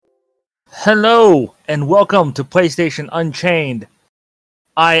Hello and welcome to PlayStation Unchained.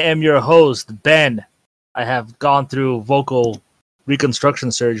 I am your host, Ben. I have gone through vocal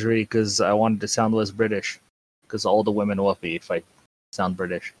reconstruction surgery because I wanted to sound less British. Because all the women love me if I sound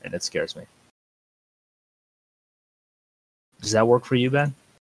British, and it scares me. Does that work for you, Ben?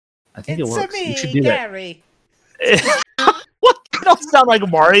 I think it works. Me, you should do Gary. that. What? You don't sound like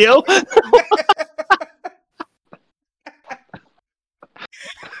Mario.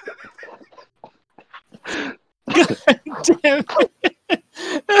 Damn it.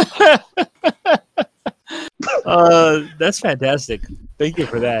 That's fantastic. Thank you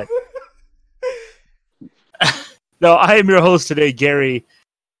for that. No, I am your host today, Gary.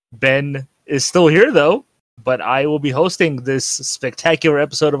 Ben is still here, though, but I will be hosting this spectacular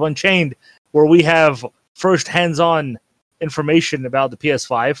episode of Unchained, where we have first hands-on information about the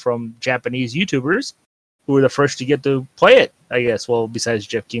PS5 from Japanese YouTubers who were the first to get to play it, I guess. Well, besides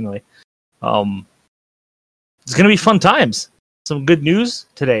Jeff Keighley. It's going to be fun times. Some good news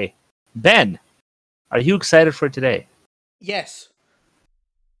today. Ben, are you excited for today? Yes.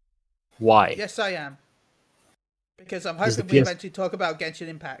 Why? Yes, I am. Because I'm hoping we eventually talk about Genshin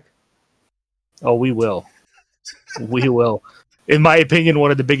Impact. Oh, we will. We will. In my opinion, one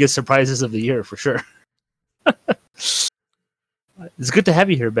of the biggest surprises of the year, for sure. It's good to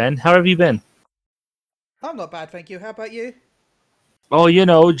have you here, Ben. How have you been? I'm not bad, thank you. How about you?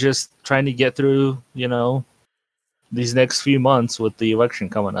 Oh, just trying to get through, these next few months with the election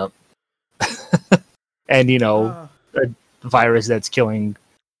coming up. And, a virus that's killing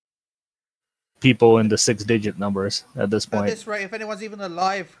people in the 6-digit numbers at this point. At this rate, if anyone's even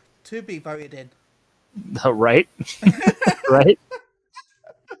alive to be voted in. Right? Right?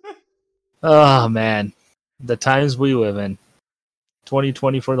 Oh, man. The times we live in.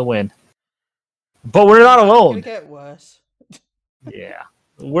 2020 for the win. But we're not alone. It's gonna get worse. Yeah.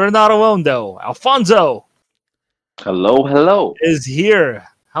 We're not alone, though. Alfonso! Hello. Is here.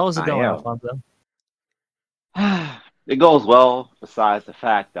 How's it going, am. Alfonso? It goes well, besides the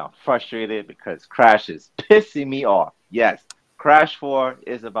fact that I'm frustrated because Crash is pissing me off. Yes, Crash 4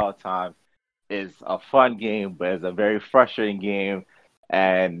 is about time. It's a fun game, but it's a very frustrating game,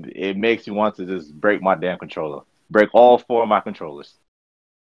 and it makes me want to just break my damn controller. Break all 4 of my controllers.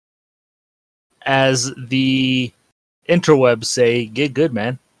 As the interwebs say, get good,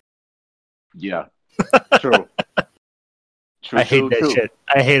 man. Yeah, true. I hate that shit.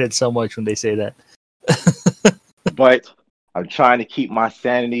 I hate it so much when they say that. But I'm trying to keep my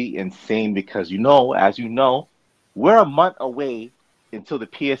sanity insane because, as you know, we're a month away until the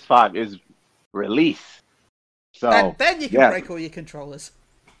PS5 is released. So And then you can break all your controllers.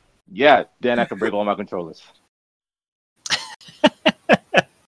 Yeah, then I can break all my controllers.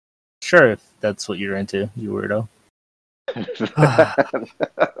 Sure, if that's what you're into, you weirdo.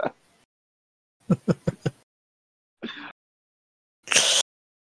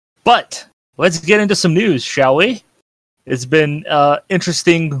 But let's get into some news, shall we? It's been an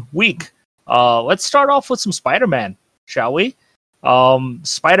interesting week. Let's start off with some Spider-Man, shall we?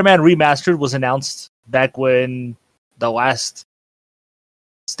 Spider-Man Remastered was announced back when the last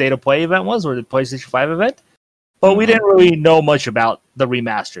State of Play event was, or the PlayStation 5 event. But we didn't really know much about the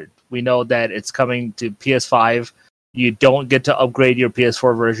Remastered. We know that it's coming to PS5. You don't get to upgrade your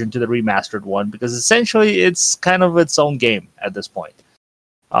PS4 version to the Remastered one because essentially it's kind of its own game at this point.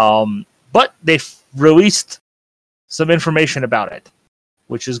 But they've released some information about it,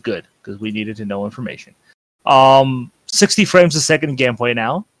 which is good because we needed to know information. 60 frames a second gameplay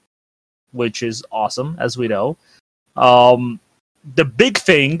now, which is awesome, as we know. The big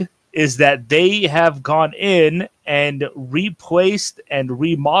thing is that they have gone in and replaced and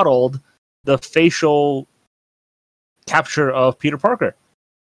remodeled the facial capture of Peter Parker.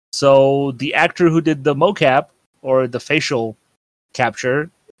 So the actor who did the mocap or the facial capture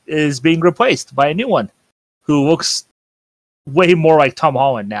is being replaced by a new one who looks way more like Tom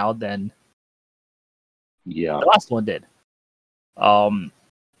Holland now than the last one did.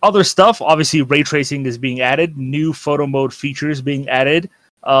 Other stuff, obviously ray tracing is being added, new photo mode features being added,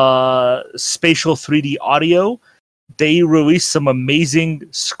 spatial 3D audio. They released some amazing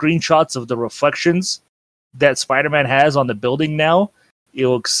screenshots of the reflections that Spider-Man has on the building now. It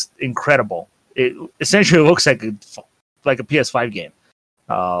looks incredible. It essentially looks like a PS5 game.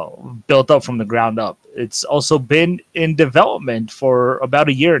 Built up from the ground up. It's also been in development for about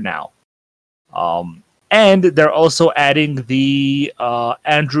a year now. And they're also adding the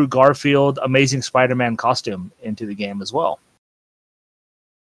Andrew Garfield Amazing Spider-Man costume into the game as well.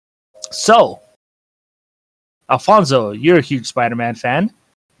 So, Alfonso, you're a huge Spider-Man fan.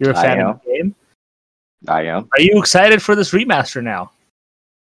 You're a fan of the game. I am. Are you excited for this remaster now?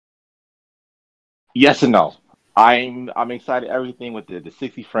 Yes and no. I'm excited. Everything with the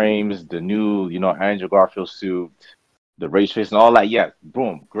 60 frames, the new Andrew Garfield suit, the race face, and all that. Yes,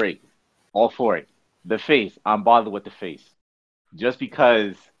 boom, great, all for it. The face, I'm bothered with the face, just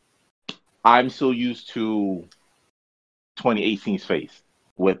because I'm so used to 2018's face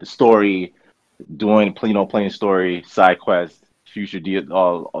with the story, doing playing story, side quests, future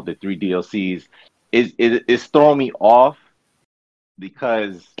all of the three DLCs. It's throwing me off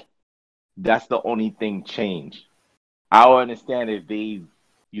because that's the only thing changed. I would understand if they,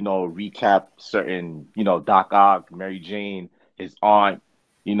 recap certain, Doc Ock, Mary Jane, his aunt,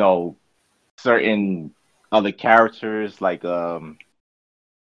 you know, certain other characters like Hammerhead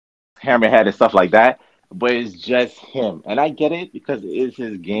and stuff like that. But it's just him, and I get it because it is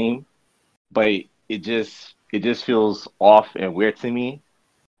his game, but it just feels off and weird to me.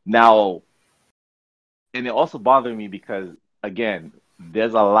 Now, and it also bothered me because again,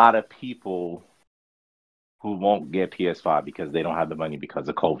 there's a lot of people who won't get PS5 because they don't have the money because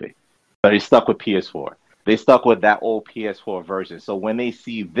of COVID. So they stuck with PS4. They stuck with that old PS4 version. So when they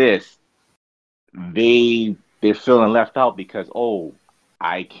see this, they're feeling left out because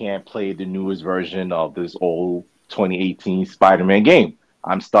I can't play the newest version of this old 2018 Spider-Man game.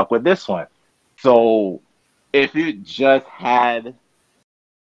 I'm stuck with this one. So if it just had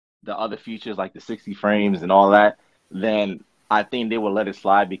the other features like the 60 frames and all that, then I think they would let it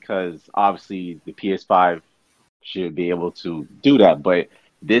slide because obviously the PS5 should be able to do that. But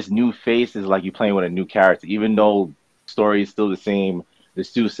this new face is like you're playing with a new character, even though story is still the same, the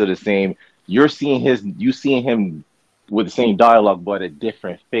suit's still the same. You seeing him with the same dialogue but a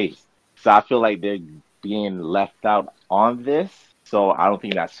different face. So I feel like they're being left out on this. So I don't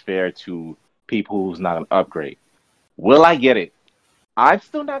think that's fair to people who's not an upgrade. Will I get it? I'm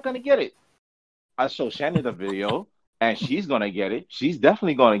still not gonna get it. I showed Shannon the video, and she's gonna get it. She's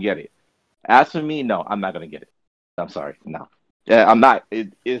definitely gonna get it. As for me, no, I'm not gonna get it. I'm sorry, no. Yeah, I'm not.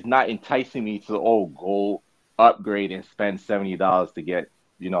 It is not enticing me to go upgrade and spend $70 to get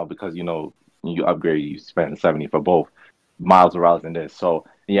because when you upgrade you spend 70 for both Miles Morales and this. So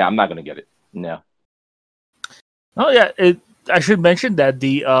yeah, I'm not gonna get it. No. Oh yeah, I should mention that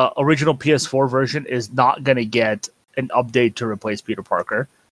the original PS4 version is not going to get an update to replace Peter Parker.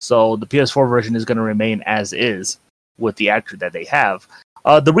 So the PS4 version is going to remain as is with the actor that they have.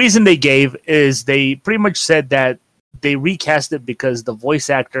 The reason they gave is they pretty much said that they recast it because the voice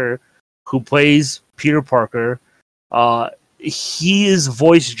actor who plays Peter Parker, his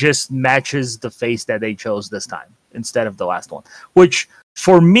voice just matches the face that they chose this time instead of the last one, which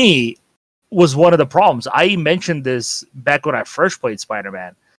for me was one of the problems. I mentioned this back when I first played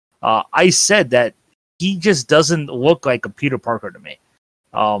Spider-Man. I said that he just doesn't look like a Peter Parker to me.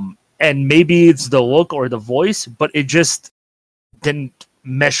 And maybe it's the look or the voice, but it just didn't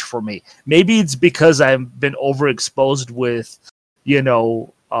mesh for me. Maybe it's because I've been overexposed with,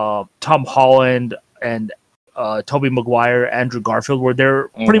 Tom Holland and Tobey Maguire, Andrew Garfield, where they're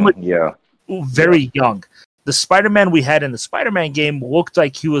pretty much very young. The Spider-Man we had in the Spider-Man game looked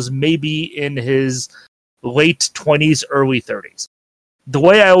like he was maybe in his late 20s, early 30s. The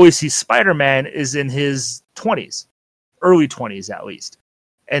way I always see Spider-Man is in his 20s, early 20s at least.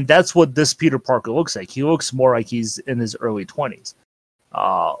 And that's what this Peter Parker looks like. He looks more like he's in his early 20s.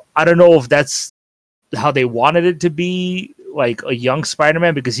 I don't know if that's how they wanted it to be, like a young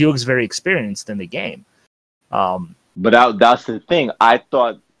Spider-Man, because he looks very experienced in the game. But that's the thing. I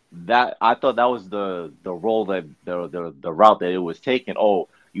thought that was the role that the route that it was taken.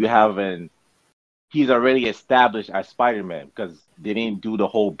 He's already established as Spider-Man because they didn't do the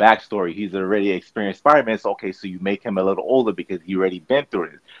whole backstory. He's already experienced Spider-Man. So okay, so you make him a little older because he already been through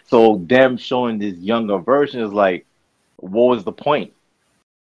it. So them showing this younger version is like, what was the point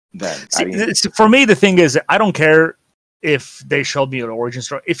then? For me, the thing is, I don't care if they showed me an origin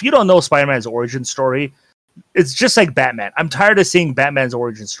story. If you don't know Spider-Man's origin story, it's just like Batman. I'm tired of seeing Batman's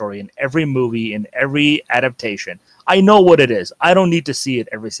origin story in every movie, in every adaptation. I know what it is. I don't need to see it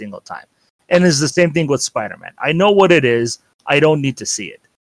every single time. And it's the same thing with Spider-Man. I know what it is. I don't need to see it.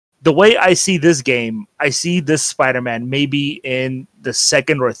 The way I see this game, I see this Spider-Man maybe in the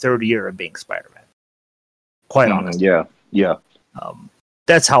second or third year of being Spider-Man. Quite honestly. Yeah.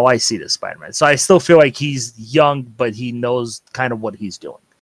 That's how I see this Spider-Man. So I still feel like he's young, but he knows kind of what he's doing.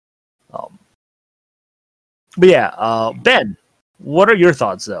 But yeah, Ben, what are your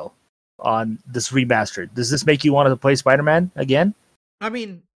thoughts though on this remastered? Does this make you want to play Spider-Man again? I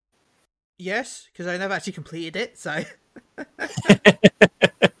mean, yes, because I never actually completed it, so.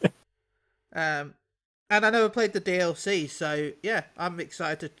 And I never played the DLC, so yeah, I'm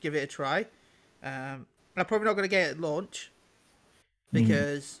excited to give it a try. I'm probably not going to get it at launch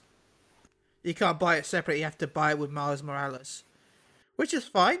because You can't buy it separate. You have to buy it with Miles Morales, which is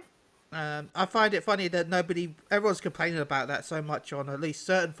fine. I find it funny that everyone's complaining about that so much on at least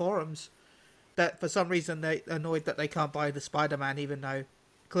certain forums. That for some reason they're annoyed that they can't buy the Spider-Man, even though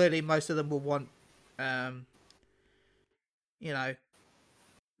clearly most of them will want,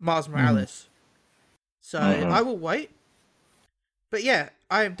 Miles Morales. So I will wait. But yeah,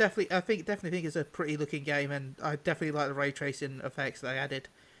 I definitely think it's a pretty looking game, and I definitely like the ray tracing effects they added.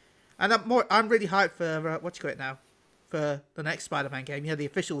 And I'm really hyped for for the next Spider-Man game. The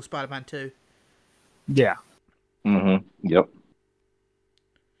official Spider-Man 2. Yeah. Yep.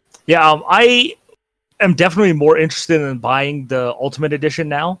 Yeah. I am definitely more interested in buying the Ultimate Edition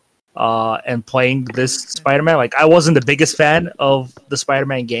now, and playing this Spider-Man. Like, I wasn't the biggest fan of the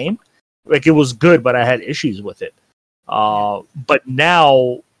Spider-Man game. Like, it was good, but I had issues with it. But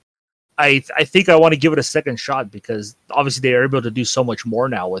now, I think I want to give it a second shot because obviously they are able to do so much more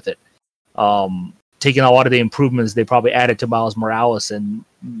now with it. Taking a lot of the improvements they probably added to Miles Morales and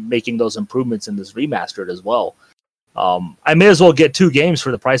making those improvements in this remastered as well. I may as well get 2 games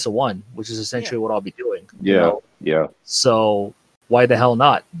for the price of 1, which is essentially what I'll be doing. Yeah. So why the hell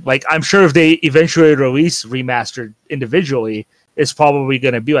not? Like, I'm sure if they eventually release remastered individually, it's probably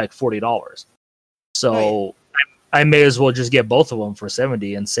going to be like $40. So I may as well just get both of them for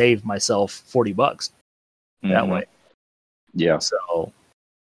 $70 and save myself $40 that way. Yeah. So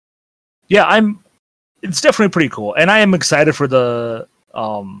yeah, it's definitely pretty cool, and I am excited for the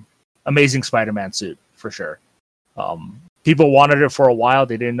Amazing Spider-Man suit for sure. People wanted it for a while.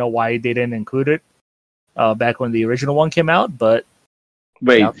 They didn't know why they didn't include it back when the original one came out. But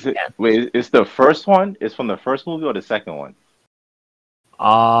wait, it's the first one? It's from the first movie or the second one?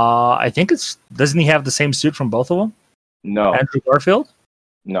 I think doesn't he have the same suit from both of them? No. Andrew Garfield?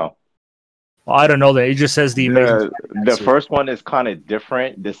 No. Well, I don't know that. It just says the first one is kind of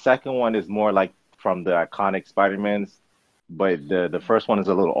different. The second one is more like from the iconic Spider-Mans, but the first one is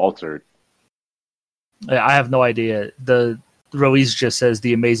a little altered. I have no idea. The release just says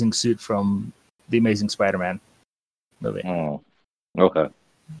the amazing suit from the Amazing Spider-Man movie. Okay.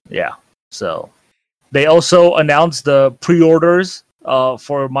 Yeah. So they also announced the pre-orders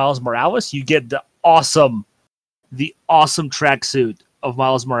for Miles Morales. You get the awesome tracksuit of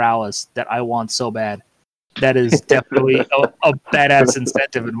Miles Morales that I want so bad. That is definitely a badass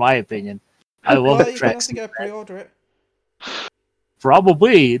incentive, in my opinion. I love the tracksuit. Have to go pre-order it.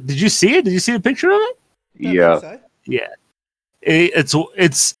 Probably. Did you see it? Did you see the picture of it? Yeah. So. Yeah.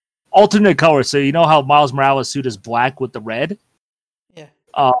 It's alternate color. So you know how Miles Morales' suit is black with the red? Yeah.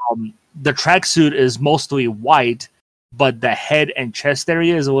 The tracksuit is mostly white, but the head and chest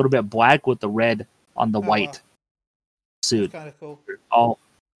area is a little bit black with the red on the white suit. Kind of cool. Oh,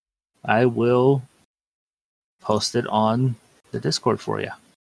 I will post it on the Discord for you.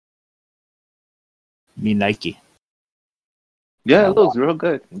 Me Nike. Yeah, it looks real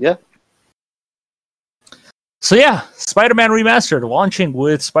good. Yeah. So yeah, Spider-Man Remastered launching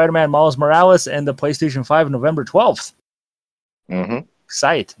with Spider-Man Miles Morales and the PlayStation 5 November 12th. Be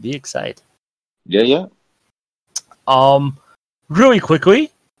excited. Yeah. Really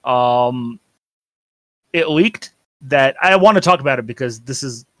quickly, it leaked that I want to talk about it because this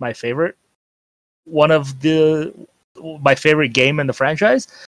is my favorite. My favorite game in the franchise.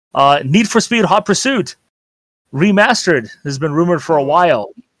 Need for Speed Hot Pursuit Remastered has been rumored for a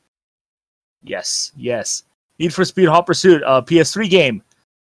while. Yes. Need for Speed Hot Pursuit, PS3 game.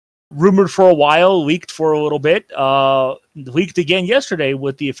 Rumored for a while, leaked for a little bit. Leaked again yesterday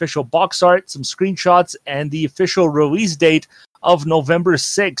with the official box art, some screenshots, and the official release date of November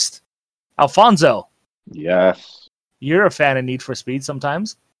 6th. Alfonso. Yes. You're a fan of Need for Speed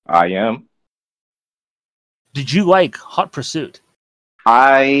sometimes. I am. Did you like Hot Pursuit?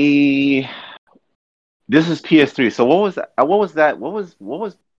 This is PS3. So what was that? What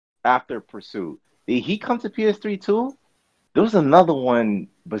was after Pursuit? Did he come to PS3 too? There was another one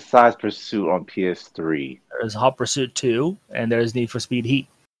besides Pursuit on PS3. There's Hot Pursuit 2, and there's Need for Speed Heat.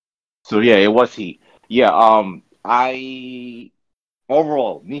 So yeah, it was Heat. Yeah.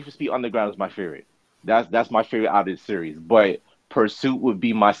 Overall, Need for Speed Underground is my favorite. That's my favorite out of the series. But Pursuit would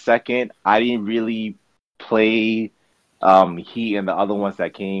be my second. I didn't really play Heat and the other ones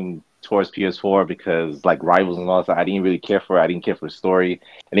that came towards PS4 because like Rivals and all that, I didn't really care for it. I didn't care for the story.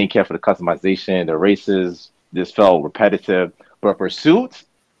 I didn't care for the customization, the races. This felt repetitive. But Pursuit,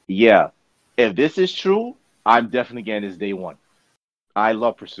 yeah. If this is true, I'm definitely getting this day one. I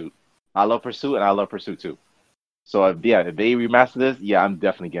love Pursuit. And I love Pursuit 2. So if they remaster this, yeah, I'm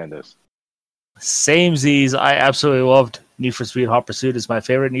definitely getting this. Same Z's. I absolutely loved Need for Speed Hot Pursuit. Is my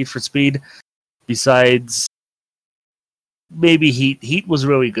favorite Need for Speed. Besides maybe Heat. Heat was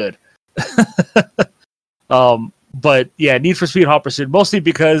really good. But yeah, Need for Speed Hot Pursuit, mostly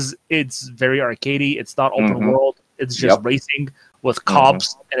because it's very arcadey. It's not open world. It's just racing with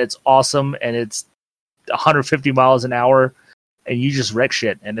cops, and it's awesome, and it's 150 miles an hour, and you just wreck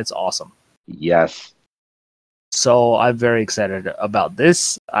shit, and it's awesome. Yes. So I'm very excited about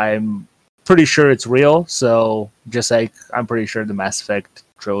this. I'm pretty sure it's real. So just like I'm pretty sure the Mass Effect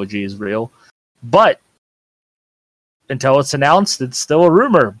trilogy is real. But until it's announced, it's still a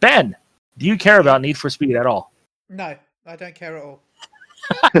rumor. Ben, do you care about Need for Speed at all? No, I don't care at all.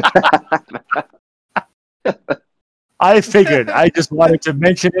 I figured. I just wanted to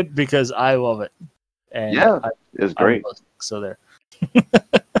mention it because I love it. And it's great. So there.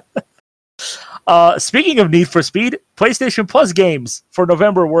 Speaking of Need for Speed, PlayStation Plus games for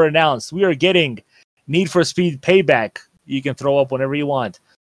November were announced. We are getting Need for Speed Payback. You can throw up whenever you want.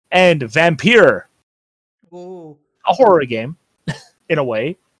 And Vampire. Ooh. A horror game, in a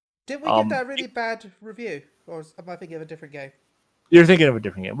way. Did we get that really bad review? Or am I thinking of a different game? You're thinking of a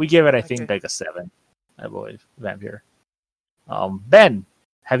different game. We gave it, I think, like a 7, I believe, Vampire. Ben,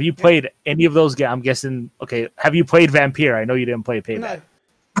 have you played any of those games? I'm guessing, okay, have you played Vampire? I know you didn't play Payback.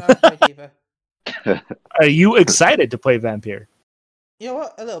 No, I played either. Are you excited to play Vampire? You know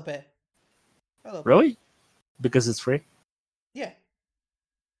what? A little bit. Really? Because it's free? Yeah.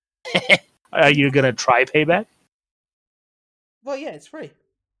 Are you going to try Payback? Well, yeah, it's free.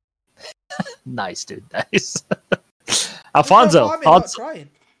 Nice, dude. Nice. Alfonso. I'm not trying.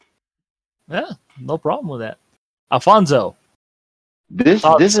 Yeah, no problem with that. Alfonso. This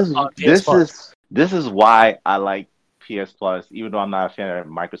is why I like PS Plus, even though I'm not a fan of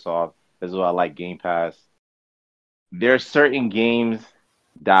Microsoft. This is why I like Game Pass. There are certain games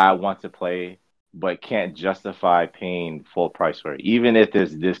that I want to play, but can't justify paying full price for it. Even if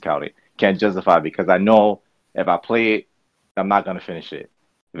it's discounted, can't justify it because I know if I play it, I'm not gonna finish it.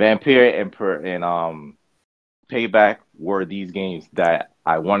 Vampire and Payback were these games that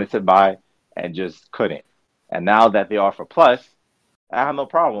I wanted to buy and just couldn't. And now that they offer Plus, I have no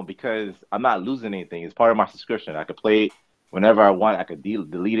problem because I'm not losing anything. It's part of my subscription. I could play it whenever I want. I could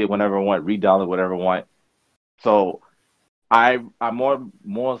delete it whenever I want, re-download whatever I want. So I'm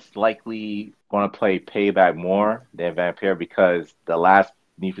most likely going to play Payback more than Vampire because the last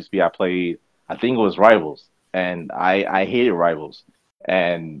Need for Speed I played, I think it was Rivals. And I hated Rivals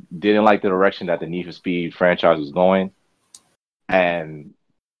and didn't like the direction that the Need for Speed franchise was going. And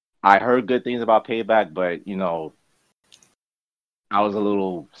I heard good things about Payback, but, you know, I was a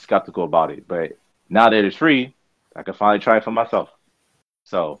little skeptical about it. But now that it's free, I can finally try it for myself.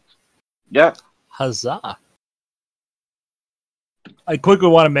 So, yeah. Huzzah. I quickly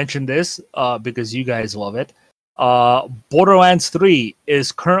want to mention this because you guys love it. Borderlands 3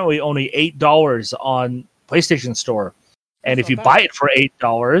 is currently only $8 on PlayStation Store. And if you buy it for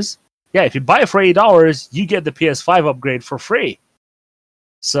 $8, you get the PS5 upgrade for free.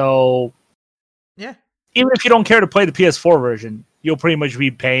 So, yeah, even if you don't care to play the PS4 version, you'll pretty much be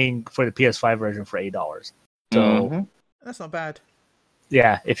paying for the PS5 version for $8. So, that's not bad.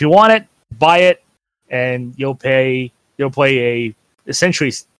 Yeah, if you want it, buy it, and you'll play a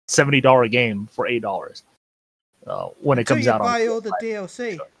essentially $70 game for $8 when it comes out. Buy all the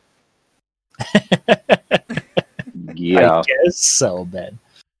DLC. Yeah, I guess so, Ben.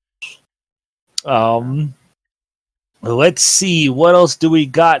 Let's see what else do we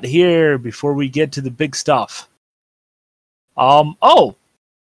got here before we get to the big stuff. Cyberpunk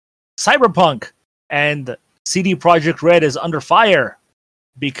and CD Projekt Red is under fire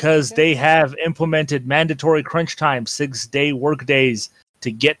because they have implemented mandatory crunch time, 6-day work days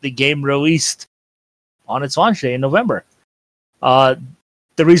to get the game released on its launch day in November.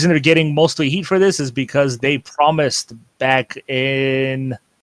 The reason they're getting mostly heat for this is because they promised back in,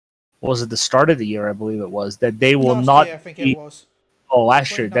 was it the start of the year, I believe it was, that they will last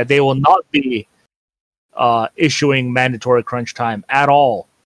year, that they will not be issuing mandatory crunch time at all.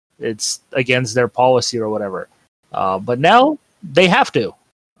 It's against their policy or whatever. But now they have to.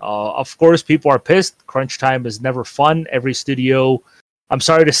 Of course, people are pissed. Crunch time is never fun. Every studio, I'm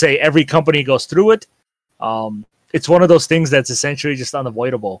sorry to say, every company goes through it. It's one of those things that's essentially just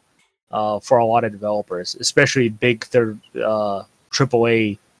unavoidable for a lot of developers, especially big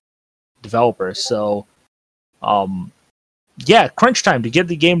AAA developers. So, crunch time to get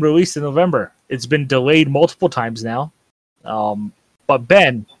the game released in November. It's been delayed multiple times now. But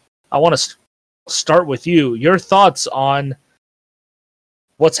Ben, I want to start with you. Your thoughts on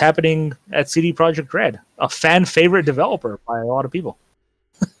what's happening at CD Projekt Red, a fan favorite developer by a lot of people.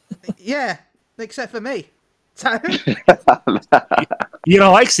 Yeah, except for me. You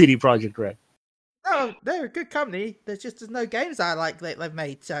don't like CD Projekt Red? No, they're a good company. There's no games I like that they've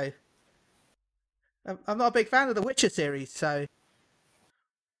made. So I'm not a big fan of the Witcher series, so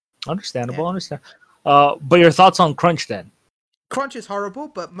Understandable, yeah. understand. But your thoughts on crunch then? Crunch is horrible,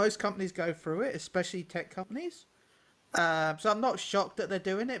 but most companies go through it, especially tech companies. So I'm not shocked that they're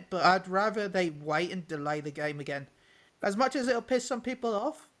doing it, but I'd rather they wait and delay the game again. As much as it'll piss some people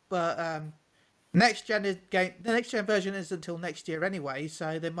off, but the next gen version is until next year anyway,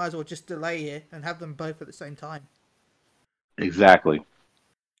 so they might as well just delay it and have them both at the same time. Exactly.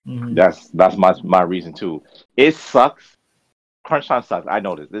 Mm-hmm. That's my reason too. It sucks. Crunch time sucks. I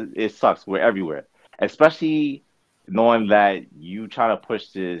know this. It sucks. We're everywhere, especially knowing that you trying to push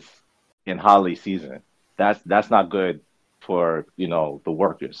this in holiday season. That's not good for the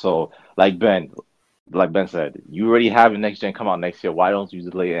workers. So like Ben said, you already have next gen come out next year. Why don't you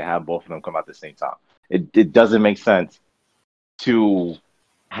delay it and have both of them come out at the same time? It doesn't make sense to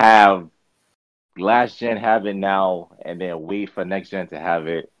have last gen have it now and then wait for next gen to have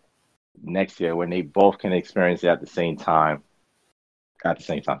it next year when they both can experience it at the same time.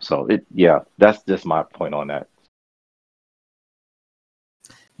 So that's just my point on that.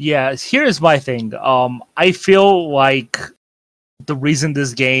 Yeah, here's my thing. I feel like the reason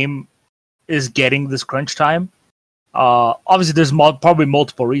this game is getting this crunch time, obviously there's probably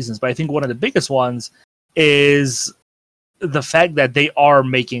multiple reasons, but I think one of the biggest ones is the fact that they are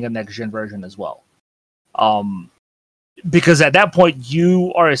making a next gen version as well. Because at that point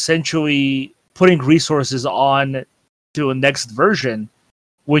you are essentially putting resources on to a next version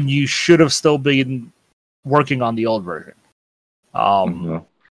when you should have still been working on the old version.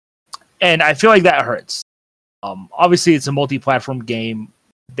 And I feel like that hurts. Obviously, it's a multi-platform game.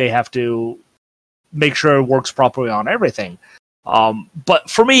 They have to make sure it works properly on everything. But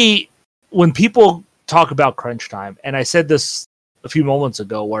for me, when people talk about crunch time, and I said this a few moments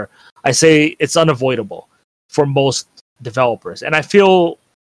ago, where I say it's unavoidable for most developers. And I feel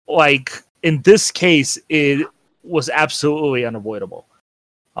like in this case, it was absolutely unavoidable.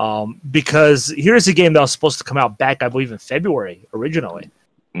 Because here's a game that was supposed to come out back, I believe, in February originally.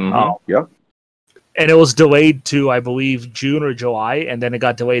 Yep. And it was delayed to, I believe, June or July, and then it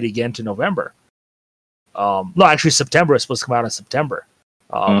got delayed again to November. No, actually, September. It's supposed to come out in September.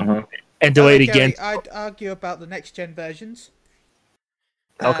 And delayed again. I'd argue about the next gen versions.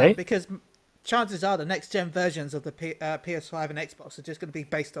 Okay. Because chances are the next gen versions of the PS5 and Xbox are just going to be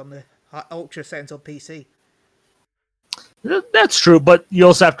based on the ultra settings on PC. That's true, but you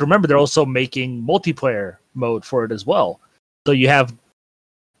also have to remember they're also making multiplayer mode for it as well. So you have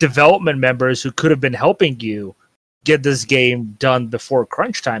development members who could have been helping you get this game done before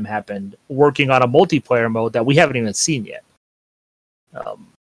crunch time happened, working on a multiplayer mode that we haven't even seen yet.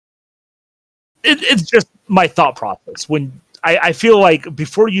 It's just my thought process. When I feel like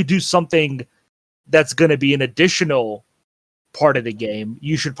before you do something that's going to be an additional part of the game,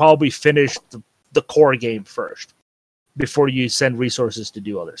 you should probably finish the core game first before you send resources to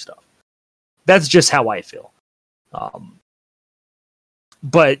do other stuff. That's just how I feel.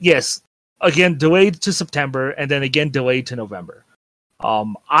 But yes, again, delayed to September and then again delayed to November.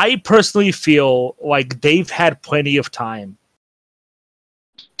 I personally feel like they've had plenty of time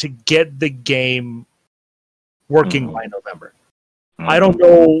to get the game working by November. I don't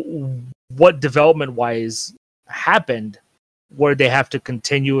know what development-wise happened where they have to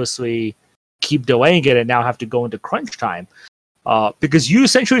continuously keep delaying it and now have to go into crunch time. Because you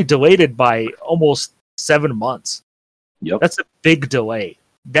essentially delayed it by almost 7 months. Yep. That's a big delay.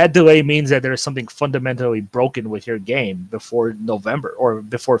 That delay means that there's something fundamentally broken with your game before November or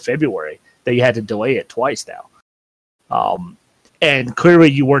before February that you had to delay it twice now. And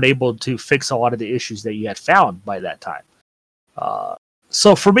clearly you weren't able to fix a lot of the issues that you had found by that time.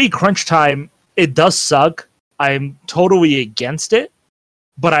 So for me, crunch time, it does suck. I'm totally against it.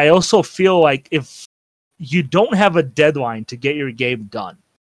 But I also feel like if you don't have a deadline to get your game done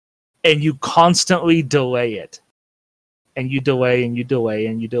and you constantly delay it, and you delay and you delay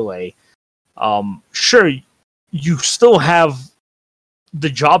and you delay, sure, you still have the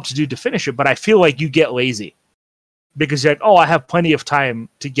job to do to finish it, but I feel like you get lazy because you're like, oh, I have plenty of time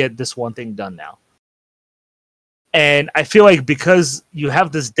to get this one thing done now. And I feel like because you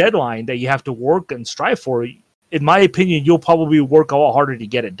have this deadline that you have to work and strive for, in my opinion, you'll probably work a lot harder to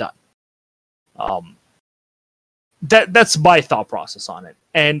get it done. That's my thought process on it.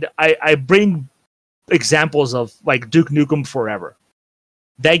 And I bring examples of like Duke Nukem Forever.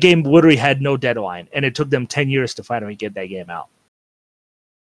 That game literally had no deadline, and it took them 10 years to finally get that game out.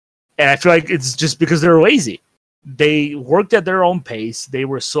 And I feel like it's just because they're lazy. They worked at their own pace. They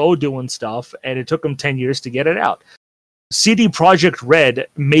were slow doing stuff, and it took them 10 years to get it out. CD Projekt Red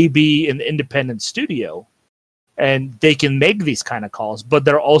may be an independent studio, and they can make these kind of calls, but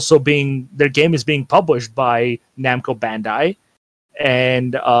their game is being published by Namco Bandai,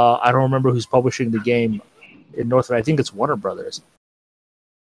 and I don't remember who's publishing the game in North America. I think it's Warner Brothers.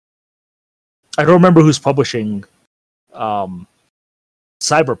 I don't remember who's publishing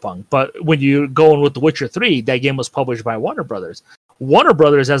Cyberpunk, but when you're going with The Witcher 3, that game was published by Warner Brothers. Warner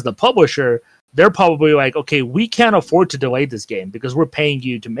Brothers, as the publisher, they're probably like, okay, we can't afford to delay this game because we're paying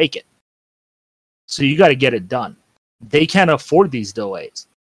you to make it. So you got to get it done. They can't afford these delays.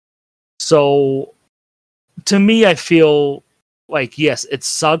 So to me, I feel like, yes, it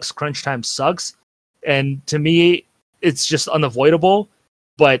sucks. Crunch time sucks. And to me, it's just unavoidable,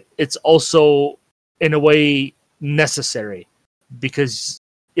 but it's also, in a way, necessary. Because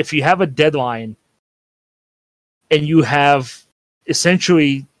if you have a deadline and you have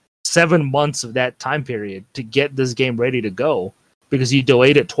essentially 7 months of that time period to get this game ready to go because you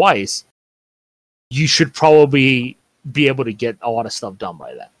delayed it twice, you should probably be able to get a lot of stuff done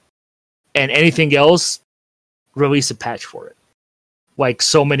by that. And anything else, release a patch for it. Like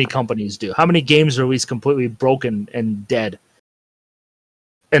so many companies do. How many games release completely broken and dead?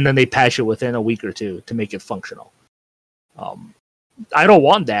 And then they patch it within a week or two to make it functional. I don't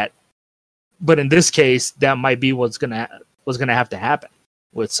want that. But in this case, that might be what's gonna have to happen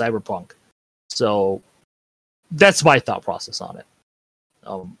with Cyberpunk. So that's my thought process on it.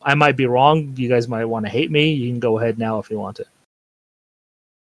 I might be wrong. You guys might want to hate me. You can go ahead now if you want to.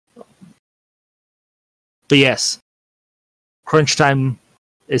 But yes, crunch time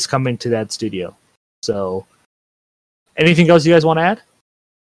is coming to that studio. So, anything else you guys want to add?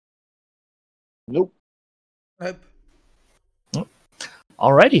 Nope.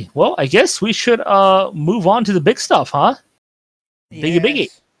 Alrighty. Well, I guess we should move on to the big stuff, huh?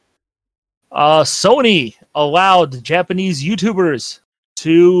 Biggie. Sony allowed Japanese YouTubers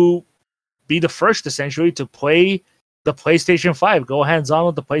to be the first, essentially, to play the PlayStation 5. Go hands-on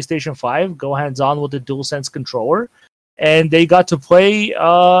with the PlayStation 5. Go hands-on with the DualSense controller. And they got to play,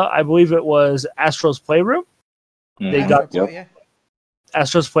 I believe it was Astro's Playroom. They got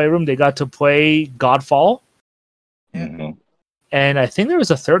Astro's Playroom. They got to play Godfall. Mm-hmm. And I think there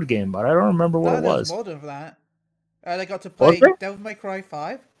was a third game, but I don't remember what it was. More than that. They got to play Devil May Cry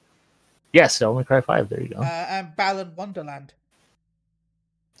 5. Yes, Devil May Cry 5. There you go. And Balan Wonderland.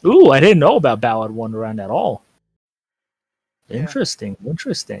 Ooh, I didn't know about Ballad Wonderland at all. Yeah. Interesting.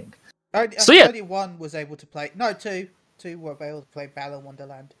 Only one was able to play. No, two. Two were able to play Balan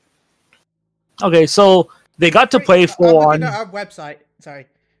Wonderland. Okay, so they got to play full on. I'm looking at our website. Sorry.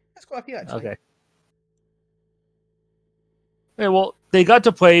 That's quite a few, actually. Okay. Okay, well, they got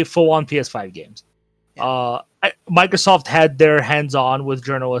to play full on PS5 games. Yeah. Microsoft had their hands on with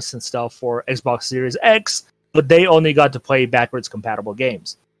journalists and stuff for Xbox Series X, but they only got to play backwards compatible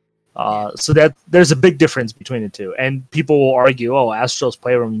games. So that there's a big difference between the two. And people will argue, Astro's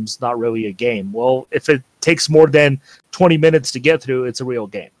Playroom's not really a game. Well, if it takes more than 20 minutes to get through, it's a real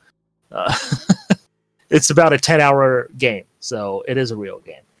game. It's about a 10-hour game, so it is a real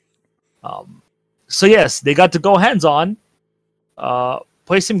game. So yes, they got to go hands-on,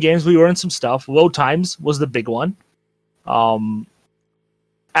 play some games. We learned some stuff. Load times was the big one.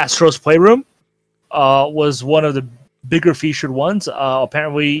 Astro's Playroom was one of the bigger featured ones.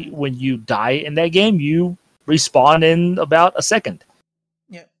 Apparently, when you die in that game, you respawn in about a second.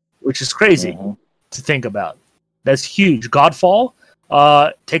 Yeah, which is crazy to think about. That's huge. Godfall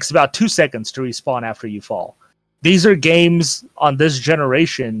takes about 2 seconds to respawn after you fall. These are games on this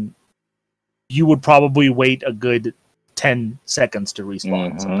generation. You would probably wait a good 10 seconds to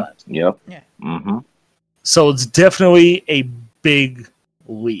respawn sometimes. Yep. Yeah. Mm-hmm. So it's definitely a big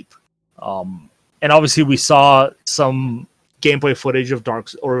leap. And obviously we saw some gameplay footage of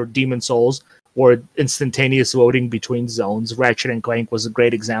Demon Souls or instantaneous loading between zones. Ratchet and Clank was a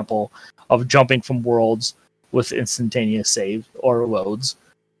great example of jumping from worlds with instantaneous save or loads.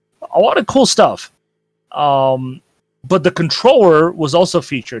 A lot of cool stuff. But the controller was also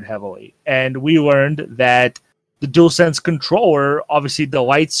featured heavily. And we learned that the DualSense controller, obviously the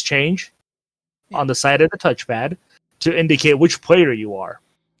lights change on the side of the touchpad to indicate which player you are.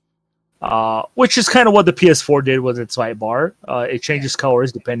 Which is kind of what the PS4 did with its light bar. It changes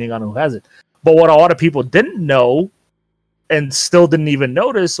colors depending on who has it. But what a lot of people didn't know and still didn't even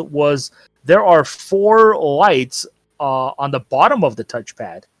notice was there are 4 lights on the bottom of the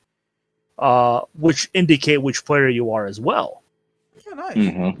touchpad, which indicate which player you are as well. Oh, nice.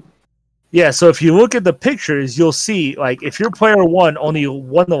 Mm-hmm. Yeah, so if you look at the pictures, you'll see, like, if you're player 1, only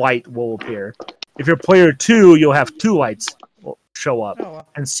 1 light will appear. If you're player 2, you'll have 2 lights show up,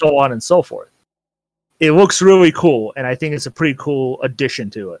 and so on and so forth. It looks really cool, and I think it's a pretty cool addition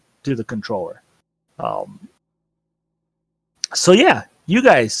to it, to the controller. So yeah, you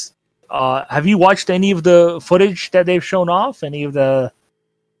guys, have you watched any of the footage that they've shown off? Any of the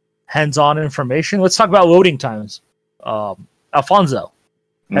hands-on information? Let's talk about loading times. Alfonso,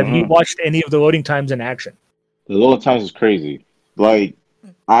 have you watched any of the loading times in action? The load times is crazy. Like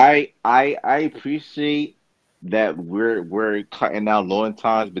I appreciate that we're cutting down loading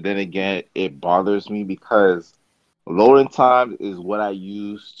times, but then again, it bothers me because loading times is what I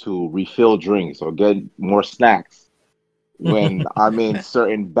use to refill drinks or get more snacks when I'm in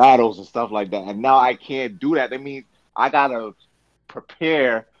certain battles and stuff like that. And now I can't do that. That means I gotta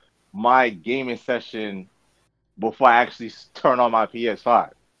prepare my gaming session before I actually turn on my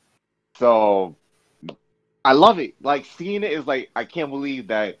PS5. So I love it. Like seeing it is like I can't believe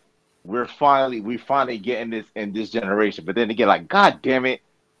that we finally getting this in this generation. But then again, like God damn it,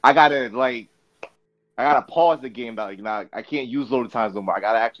 I gotta pause the game. Like now I can't use loading times no more. I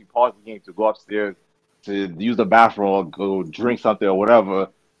gotta actually pause the game to go upstairs to use the bathroom or go drink something or whatever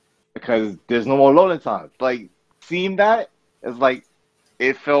because there's no more loading times. Like seeing that is like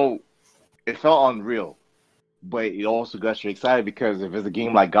it felt unreal, but it also got you excited because if it's a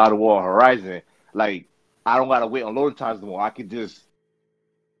game like God of War Horizon, like I don't gotta wait on loading times no more. I could just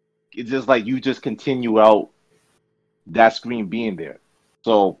it's just like you just continue out that screen being there.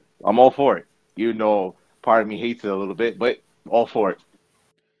 So I'm all for it. You know, part of me hates it a little bit, but all for it.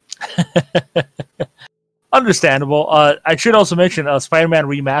 Understandable. I should also mention Spider-Man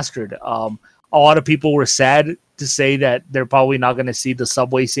Remastered. A lot of people were sad to say that they're probably not going to see the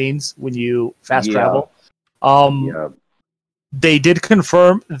subway scenes when you fast travel. They did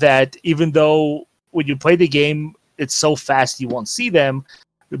confirm that even though when you play the game, it's so fast you won't see them,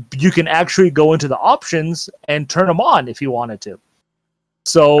 you can actually go into the options and turn them on if you wanted to.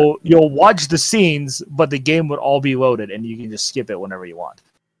 So you'll watch the scenes, but the game would all be loaded, and you can just skip it whenever you want.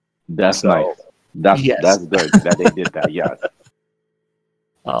 That's nice. That's good that they did that. Yes.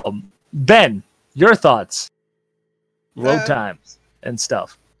 Ben, your thoughts? Load times and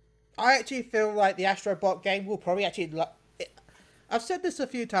stuff. I actually feel like the Astrobot game will probably actually. I've said this a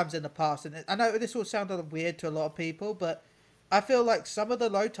few times in the past, and I know this will sound a little weird to a lot of people, but I feel like some of the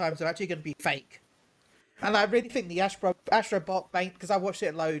load times are actually going to be fake. And I really think the Astrobot bank, because I watched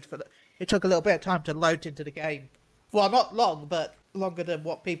it load it took a little bit of time to load into the game. Well, not long, but longer than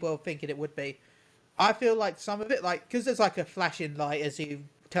what people were thinking it would be. I feel like some of it, like, because there's like a flashing light as you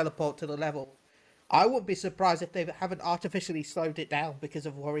teleport to the level, I wouldn't be surprised if they haven't artificially slowed it down because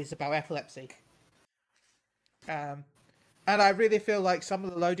of worries about epilepsy. And I really feel like some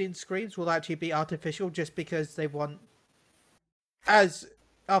of the loading screens will actually be artificial just because they want, as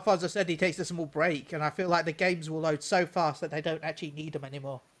Alfonso said, he takes a small break, and I feel like the games will load so fast that they don't actually need them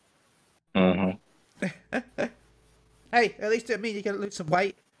anymore. Mm-hmm. Hey, at least it means you can lose some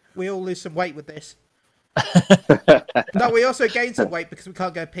weight. We all lose some weight with this. No, we also gain some weight because we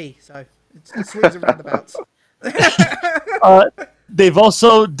can't go pee, so it's swings and roundabouts. They've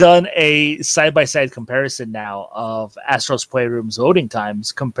also done a side-by-side comparison now of Astro's Playroom's loading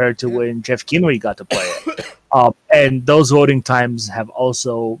times compared to when Jeff Kinney got to play it. And those loading times have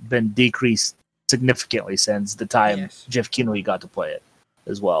also been decreased significantly since the time Jeff Kinney got to play it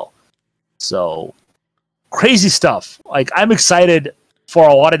as well. So, crazy stuff. Like, I'm excited for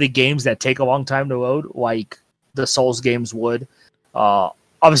a lot of the games that take a long time to load, like the Souls games would.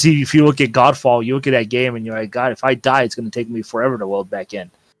 Obviously, if you look at Godfall, you look at that game and you're like, God, if I die, it's going to take me forever to load back in.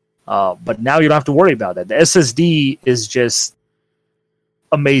 But now you don't have to worry about that. The SSD is just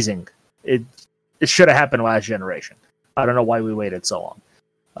amazing. It should have happened last generation. I don't know why we waited so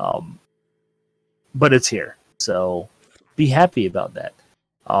long. But it's here. So be happy about that.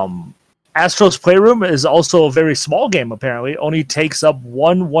 Astro's Playroom is also a very small game, apparently. It only takes up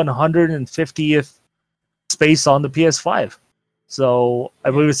 1/150th space on the PS5. So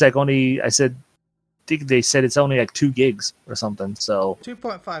I believe it's like only, I think they said it's only like 2 gigs or something. So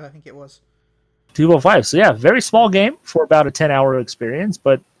 2.5, I think it was. 2.5. So yeah, very small game for about a 10-hour experience,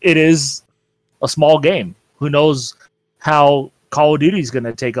 but it is a small game. Who knows how Call of Duty is going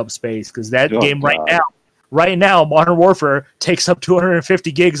to take up space, because that game right now, Modern Warfare takes up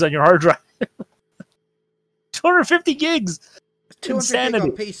 250 gigs on your hard drive. 250 gigs. 200 Insanity. gig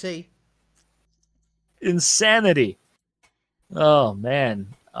on PC. Insanity. Oh man.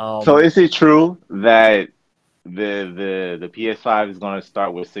 So is it true that the PS5 is going to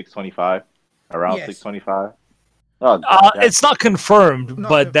start with 625, around 625? Oh, it's not confirmed,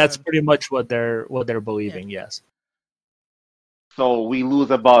 but that's pretty much what they're believing. Yeah. Yes. So we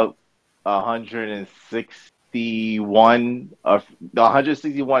lose about 161. The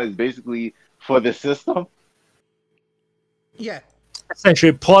 161 is basically for the system. Yeah.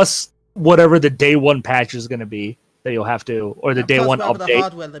 Essentially, plus whatever the day one patch is going to be. that you'll have to, or the day Plus one whatever update. the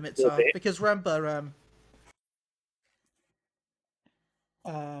hardware limits are, update. because remember,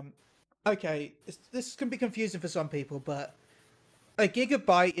 okay, this can be confusing for some people, but a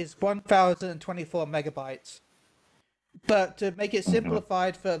gigabyte is 1024 megabytes. But to make it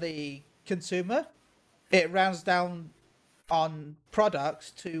simplified for the consumer, it rounds down on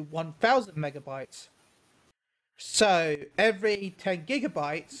products to 1000 megabytes. So every 10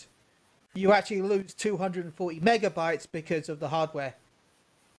 gigabytes, you actually lose 240 megabytes because of the hardware.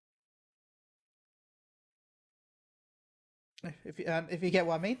 If you get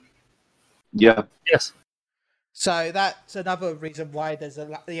what I mean. Yeah. Yes. So that's another reason why there's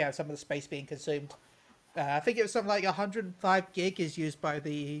some of the space being consumed. I think it was something like 105 gig is used by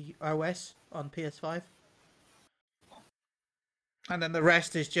the OS on PS5. And then the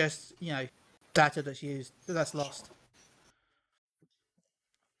rest is just, data that's lost.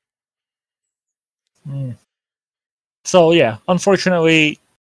 So yeah, unfortunately,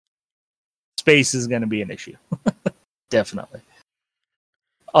 space is going to be an issue. Definitely.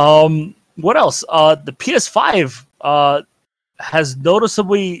 What else? The PS5 has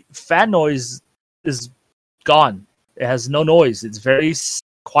noticeably fan noise is gone. It has no noise. It's very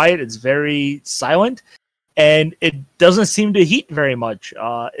quiet. It's very silent, and it doesn't seem to heat very much.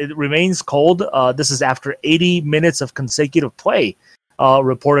 It remains cold. This is after 80 minutes of consecutive play,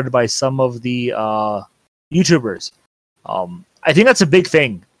 reported by some of the YouTubers. I think that's a big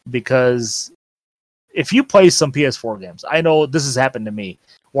thing because if you play some PS4 games, I know this has happened to me,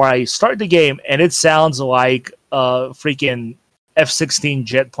 where I start the game and it sounds like a freaking F-16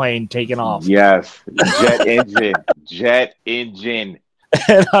 jet plane taking off. Yes, jet engine.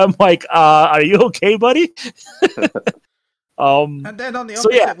 And I'm like, are you okay, buddy? And then on the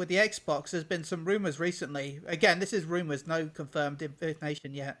opposite with the Xbox, there's been some rumors recently. Again, this is rumors, no confirmed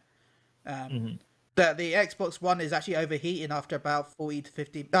information yet. That the Xbox One is actually overheating after about 40 to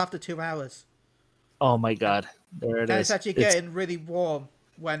 50, after 2 hours. Oh my god, there it is. And it's actually getting really warm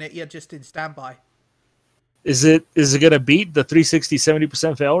when you're just in standby. Is it going to beat the 360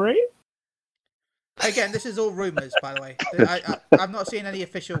 70% fail rate? Again, this is all rumors, by the way. I'm not seeing any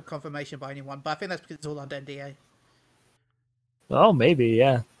official confirmation by anyone, but I think that's because it's all under NDA. Well, maybe,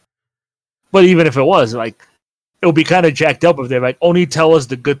 yeah. But even if it was, like, it would be kind of jacked up if they're like, only tell us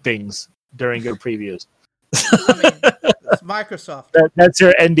the good things during your previews. I mean, it's Microsoft. That's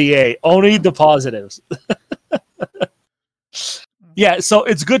your NDA. Only the positives. Yeah, so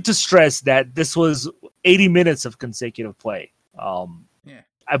it's good to stress that this was 80 minutes of consecutive play.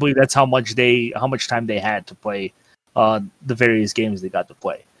 I believe that's how much time they had to play the various games they got to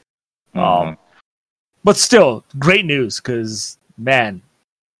play. But still, great news because, man,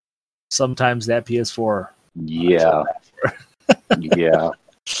 sometimes that PS4. Yeah. Yeah.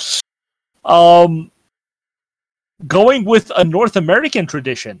 Going with a North American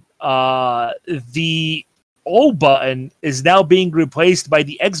tradition, the O button is now being replaced by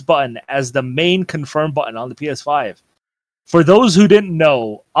the X button as the main confirm button on the PS5. For those who didn't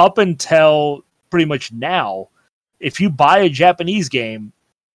know, up until pretty much now, if you buy a Japanese game,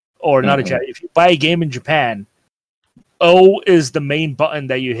 or not if you buy a game in Japan, O is the main button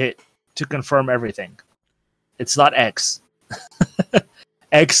that you hit to confirm everything. It's not X.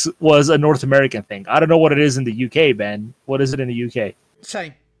 X was a North American thing. I don't know what it is in the UK, Ben. What is it in the UK?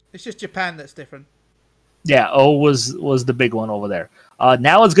 Same. It's just Japan that's different. Yeah, O was the big one over there.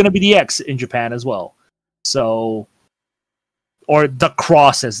 Now it's going to be the X in Japan as well. So, or the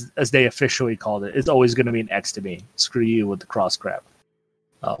cross as they officially called it. It's always going to be an X to me. Screw you with the cross crap.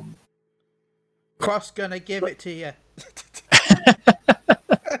 Cross gonna give it to you.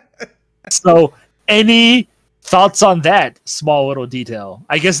 So, any thoughts on that small little detail?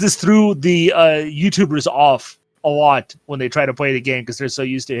 I guess this threw the YouTubers off a lot when they try to play the game because they're so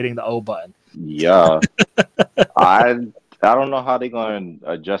used to hitting the O button. Yeah. I don't know how they're going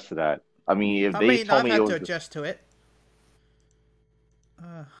to adjust to that. I mean, if they told me I've it had to was adjust to it.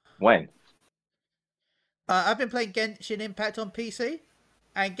 when I've been playing Genshin Impact on PC,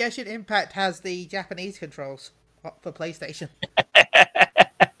 and Genshin Impact has the Japanese controls for PlayStation.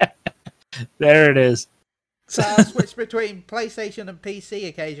 There it is. So I switch between PlayStation and PC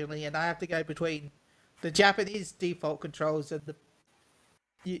occasionally, and I have to go between the Japanese default controls and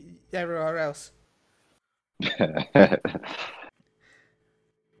everywhere else.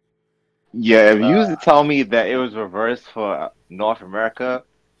 Yeah, if you used to tell me that it was reversed for North America,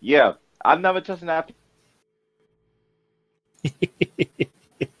 yeah, I've never touched an app.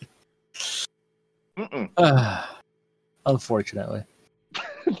 Unfortunately.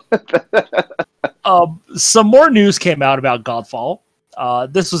 Some more news came out about Godfall.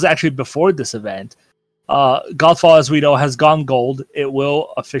 This was actually before this event. Godfall, as we know, has gone gold. It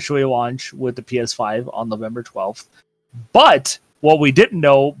will officially launch with the PS5 on November 12th. But what we didn't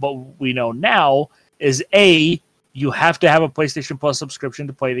know, but we know now, is you have to have a PlayStation Plus subscription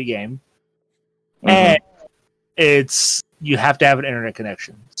to play the game, and you have to have an internet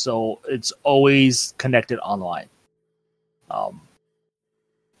connection, so it's always connected online.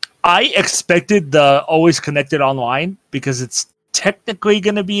 I expected the always connected online because it's technically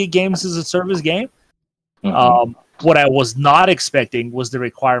going to be a games as a service game. What I was not expecting was the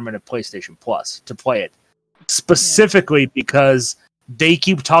requirement of PlayStation Plus to play it, specifically because they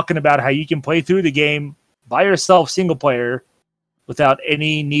keep talking about how you can play through the game by yourself, single player, without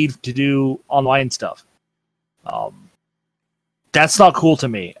any need to do online stuff. That's not cool to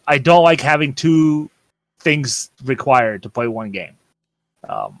me. I don't like having two things required to play one game.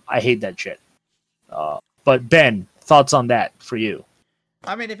 I hate that shit. But Ben, thoughts on that for you?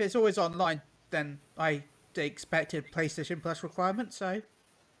 I mean, if it's always online, then I expected PlayStation Plus requirement, so...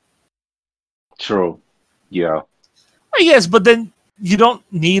 True. Yeah. I guess, but then you don't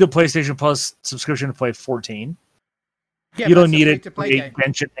need a PlayStation Plus subscription to play 14. Yeah, you don't need it to play play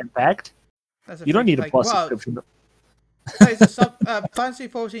Genshin Impact. You don't need a Plus subscription. It's a sub. Fantasy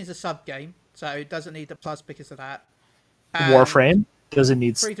 14 is a sub game, so it doesn't need the Plus because of that. Warframe doesn't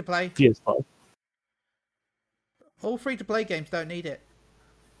need free to play. PS Plus. All free to play games don't need it.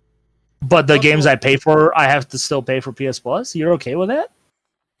 But the games I pay for, I have to still pay for PS Plus. You're okay with that?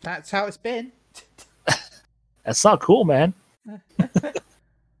 That's how it's been. That's not cool, man.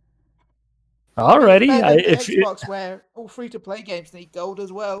 Alrighty, if Xbox, where all free to play games need gold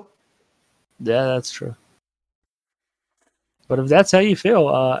as well. Yeah, that's true. But if that's how you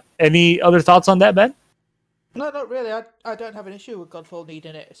feel, any other thoughts on that, Ben? No, not really. I don't have an issue with Godfall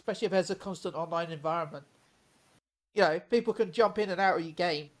needing it, especially if there's a constant online environment. You know, if people can jump in and out of your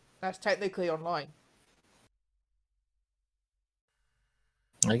game, that's technically online.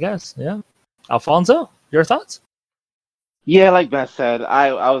 I guess, yeah. Alfonso, your thoughts? Yeah, like Ben said,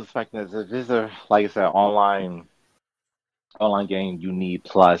 I was expecting this. If this is like I said, online game, you need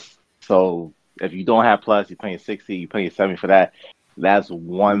Plus. So if you don't have Plus, you're paying $60, you're paying $70 for that. That's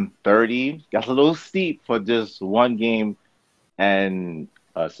 $130. That's a little steep for just one game and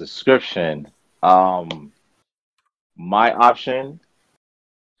a subscription. My option,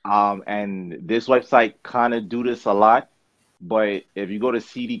 and this website kind of do this a lot, but if you go to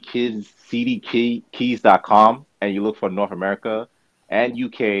cdkeys.com and you look for North America and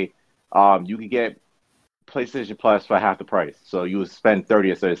UK, you can get PlayStation Plus for half the price. So you would spend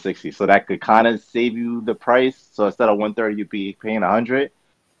 $30 instead of $60. So that could kind of save you the price. So instead of $130, you'd be paying $100.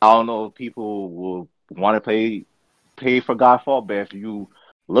 I don't know if people will want to pay for Godfall, but if you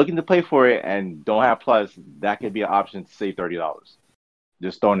looking to pay for it and don't have Plus, that could be an option to save $30.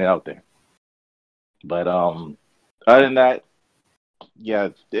 Just throwing it out there. But other than that, yeah,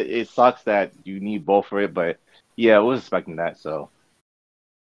 it sucks that you need both for it, but yeah, I was expecting that, so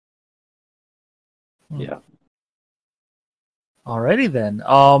yeah. Alrighty then.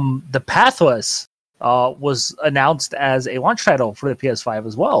 The Pathless was announced as a launch title for the PS5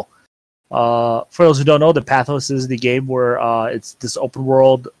 as well. For those who don't know, The Pathless is the game where it's this open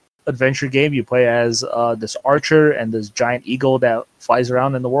world adventure game. You play as this archer and this giant eagle that flies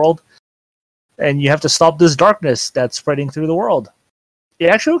around in the world, and you have to stop this darkness that's spreading through the world. It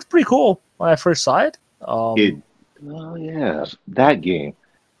actually looks pretty cool when I first saw it. Oh yeah, that game.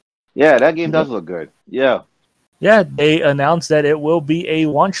 Yeah, that game does look good. Yeah. Yeah, they announced that it will be a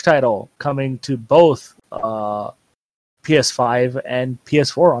launch title coming to both PS5 and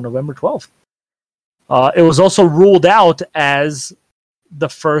PS4 on November 12th. It was also ruled out as the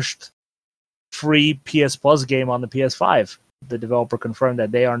first free PS Plus game on the PS5. The developer confirmed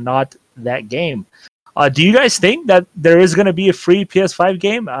that they are not that game. Do you guys think that there is going to be a free PS5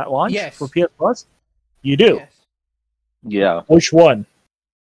 game at launch for PS Plus? You do? Yes. Yeah. Which one?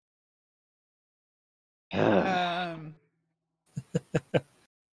 Imagine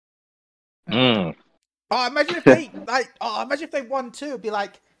if they won too. It'd be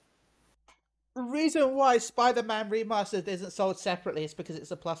like, the reason why Spider-Man Remastered isn't sold separately is because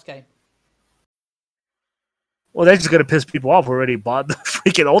it's a Plus game. Well, that's just gonna piss people off who already bought the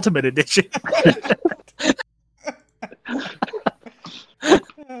freaking Ultimate Edition.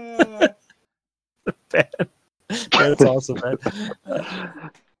 That's awesome, man.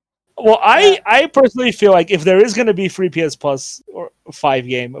 Well, I personally feel like if there is going to be free PS Plus or a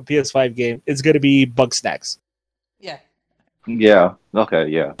PS5 game, it's going to be Bugsnax. Yeah. Yeah. Okay.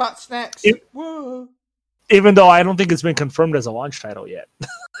 Yeah. Bugsnax. Woo. Even though I don't think it's been confirmed as a launch title yet,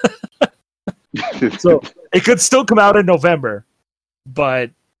 so it could still come out in November, but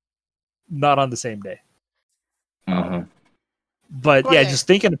not on the same day. But yeah, just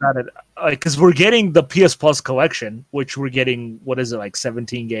thinking about it, because we're getting the PS Plus collection, which we're getting, what is it, like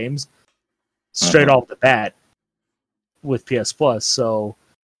 17 games straight off the bat with PS Plus. So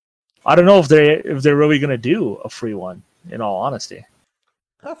I don't know if they're really gonna do a free one. In all honesty,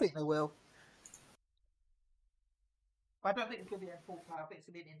 I think they will. I don't think it's gonna be a full time. I think it's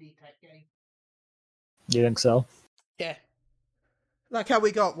gonna be an indie type game. You think so? Yeah. Like how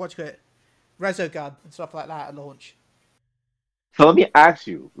we got Resogun and stuff like that at launch. So let me ask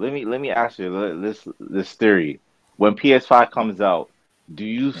you. Let me ask you this theory. When PS5 comes out, do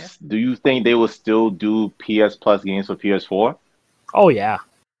you think they will still do PS Plus games for PS4? Oh yeah.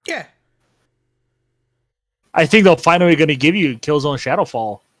 Yeah. I think they're finally going to give you Killzone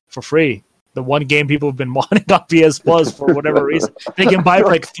Shadowfall for free. The one game people have been wanting on PS Plus for whatever reason. They can buy it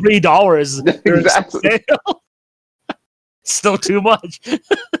for like $3 during sale. Still too much.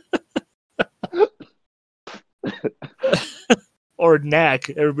 Or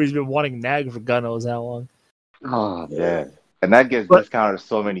NAC. Everybody's been wanting NAC for God knows how long. Oh man, and that gets discounted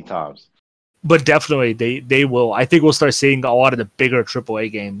so many times. But definitely, they will. I think we'll start seeing a lot of the bigger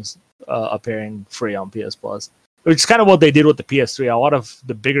AAA games appearing free on PS Plus, which is kind of what they did with the PS3. A lot of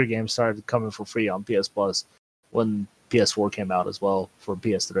the bigger games started coming for free on PS Plus when PS4 came out as well for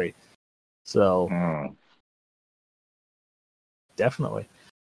PS3. So definitely,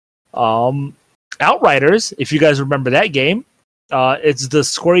 Outriders. If you guys remember that game. It's the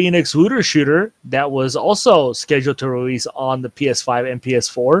Square Enix looter shooter that was also scheduled to release on the PS5 and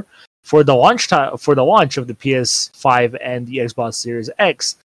PS4 for the launch of the PS5 and the Xbox Series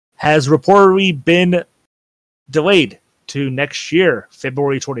X has reportedly been delayed to next year,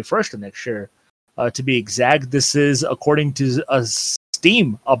 February 21st of next year, to be exact. This is according to a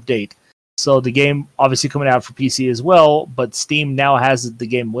Steam update. So the game obviously coming out for PC as well, but Steam now has the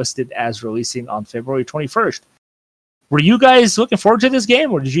game listed as releasing on February 21st. Were you guys looking forward to this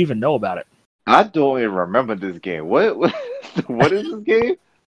game, or did you even know about it? I don't even remember this game. What is this game?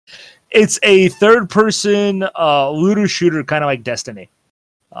 It's a third-person looter shooter, kind of like Destiny.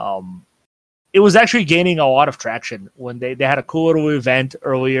 It was actually gaining a lot of traction when they had a cool little event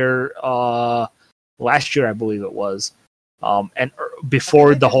earlier last year, I believe it was, and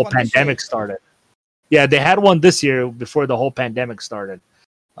before the whole pandemic started. Yeah, they had one this year before the whole pandemic started.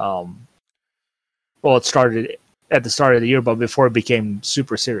 Well, it started at the start of the year, but before it became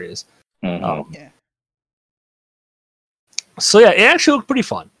super serious. So yeah, it actually looked pretty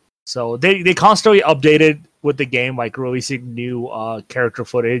fun. So they constantly updated with the game, like releasing new character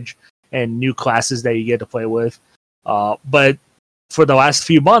footage and new classes that you get to play with. But for the last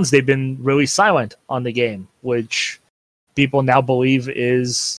few months, they've been really silent on the game, which people now believe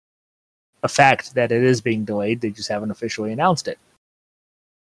is a fact that it is being delayed. They just haven't officially announced it.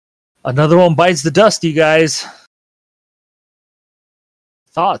 Another one bites the dust, you guys.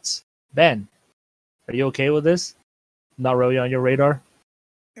 Thoughts? Ben, are you okay with this? Not really on your radar?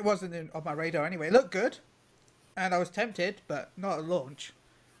 It wasn't on my radar anyway. It looked good, and I was tempted, but not at launch.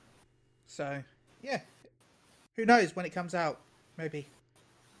 So, yeah. Who knows when it comes out? Maybe.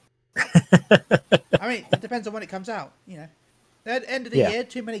 I mean, it depends on when it comes out, you know. At the end of the year,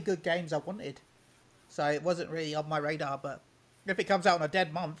 too many good games I wanted. So it wasn't really on my radar, but if it comes out in a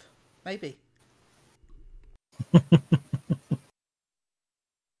dead month, maybe.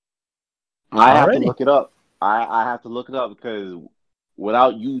 I have to look it up. I have to look it up because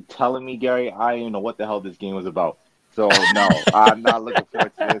without you telling me, Gary, I didn't even know what the hell this game was about. So no, I'm not looking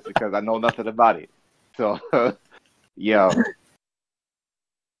forward to this because I know nothing about it. So yeah.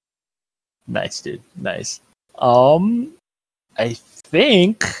 Nice, dude. Nice. I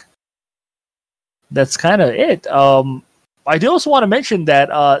think that's kind of it. I do also want to mention that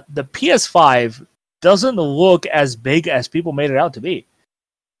the PS5 doesn't look as big as people made it out to be.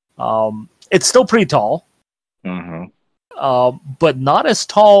 It's still pretty tall, but not as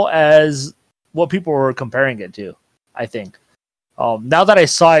tall as what people were comparing it to, I think. Now that I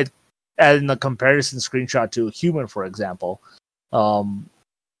saw it in the comparison screenshot to a human, for example,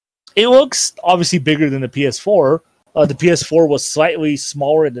 it looks obviously bigger than the PS4. The PS4 was slightly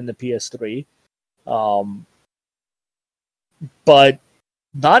smaller than the PS3, but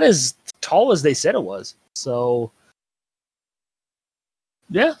not as tall as they said it was. So,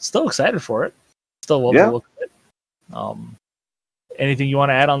 yeah, still excited for it. Still love the look of it. Anything you want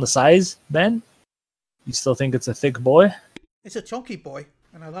to add on the size, Ben? You still think it's a thick boy? It's a chunky boy,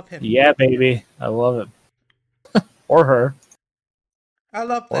 and I love him. Yeah, baby. I love it. Or her. I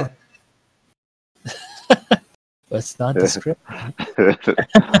love that. Let's not discriminate.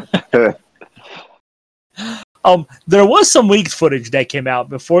 There was some leaked footage that came out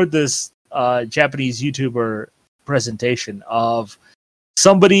before this Japanese YouTuber presentation of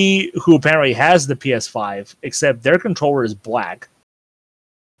somebody who apparently has the PS5, except their controller is black.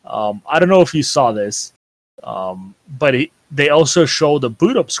 I don't know if you saw this, but they also show the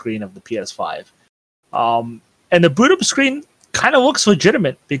boot up screen of the PS5. And the boot up screen kind of looks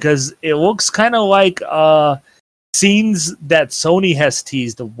legitimate because it looks kind of like scenes that Sony has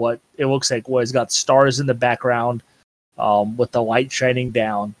teased of what it looks like, where it's got stars in the background with the light shining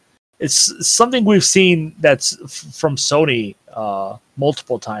down. It's something we've seen that's from Sony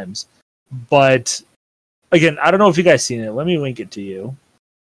multiple times. But again, I don't know if you guys seen it. Let me link it to you.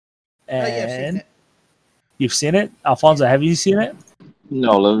 And Yeah, I've seen it. You've seen it? Alfonso, have you seen it?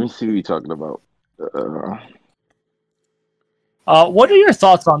 No, let me see what you're talking about. What are your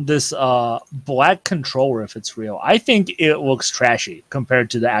thoughts on this black controller, if it's real? I think it looks trashy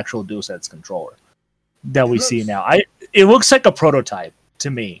compared to the actual DualSense controller that we see now. It looks like a prototype to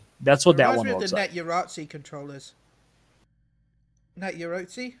me. That's what that one looks like. Reminds me of the Net Yaroze controllers. Net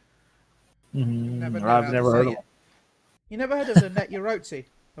Yaroze? Mm-hmm. I've never heard of it. You never heard of the Net Yaroze?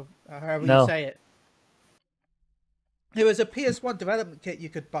 However No. you say it. It was a PS1 development kit you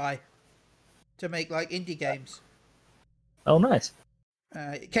could buy to make like indie games. Oh, nice.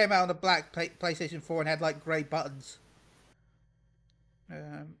 It came out on a black PlayStation 4 and had like grey buttons.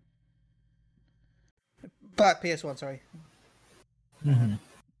 Black PS1, sorry. Mm-hmm.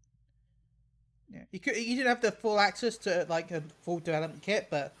 Yeah, you didn't have the full access to like a full development kit,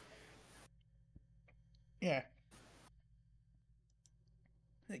 but yeah,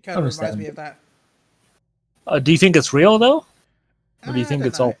 it kind of reminds me of that. Do you think it's real though, or do you think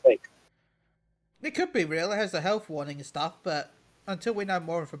it's all fake? It could be real. It has the health warning and stuff, but until we know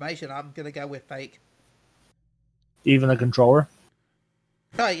more information, I'm gonna go with fake. Even the controller?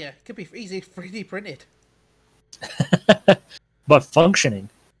 Oh yeah, it could be easily 3D printed. But functioning.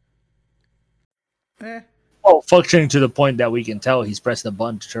 Yeah. Well, functioning to the point that we can tell he's pressing the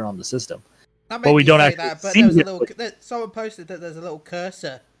button to turn on the system. But we don't actually that, see it. Someone posted that there's a little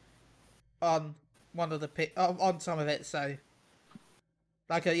cursor on one of the on some of it, so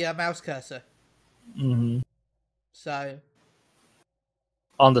like a mouse cursor. Mm-hmm. So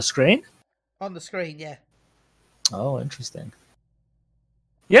on the screen? On the screen, yeah. Oh, interesting.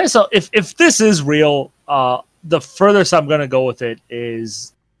 Yeah, so if this is real, the furthest I'm gonna go with it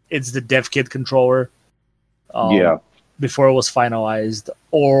is it's the dev kit controller. Before it was finalized,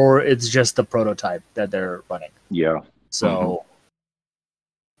 or it's just the prototype that they're running. Yeah. So,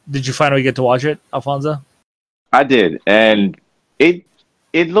 Did you finally get to watch it, Alfonso? I did, and it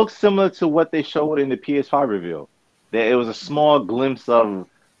looks similar to what they showed in the PS5 reveal. It was a small glimpse of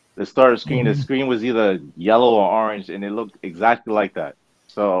the starter screen. The screen was either yellow or orange, and it looked exactly like that.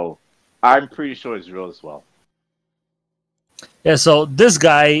 So I'm pretty sure it's real as well. Yeah, so this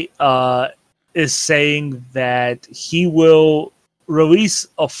guy is saying that he will release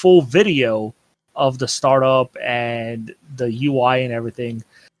a full video of the startup and the UI and everything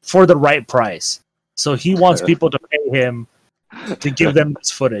for the right price. So he wants people to pay him to give them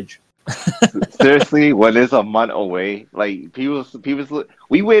this footage. Seriously, when it's a month away, like people,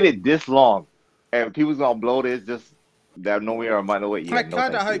 we waited this long, and people's gonna blow this just that no, we are a month away. Yeah, I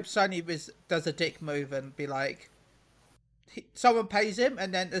kind of hope Sony does a dick move and be like, someone pays him,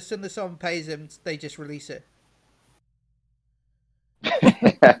 and then as soon as someone pays him, they just release it.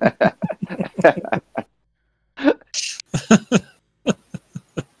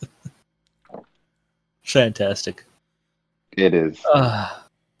 Fantastic. It is.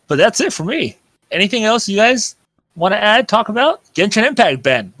 But that's it for me. Anything else you guys want to add, talk about? Genshin Impact,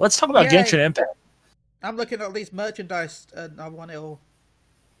 Ben. Let's talk about Genshin Impact. I'm looking at all these merchandise, and I want it all.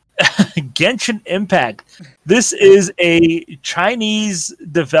 Genshin Impact. This is a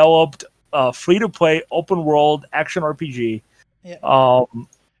Chinese-developed, free-to-play, open-world action RPG. Yeah.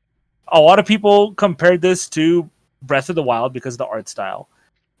 A lot of people compared this to Breath of the Wild because of the art style,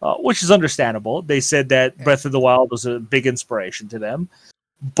 which is understandable. They said that Breath of the Wild was a big inspiration to them,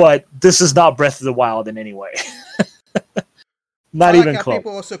 but this is not Breath of the Wild in any way. Not even close.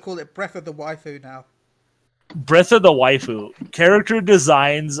 People also call it Breath of the Waifu now. Breath of the Waifu. Character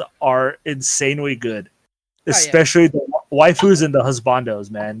designs are insanely good. Especially the waifus and the husbandos,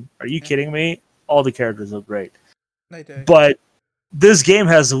 man. Are you kidding me? All the characters look great. They do. But this game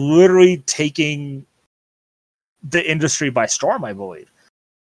has literally taken the industry by storm, I believe.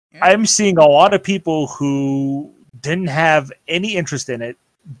 Yeah. I'm seeing a lot of people who didn't have any interest in it,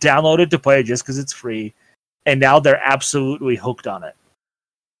 download it to play it just because it's free, and now they're absolutely hooked on it.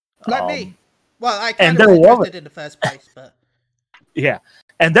 Like me. Well, I kind of was interested in the first place, but... Yeah,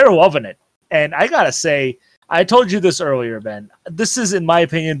 and they're loving it. And I gotta say, I told you this earlier, Ben. This is, in my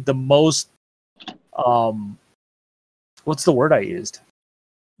opinion, the most what's the word I used?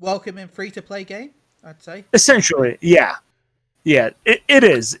 Welcoming free-to-play game, I'd say. Essentially, yeah. Yeah, it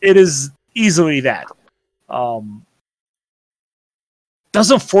is. It is easily that.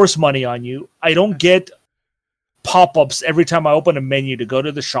 Doesn't force money on you. I don't get pop-ups every time I open a menu to go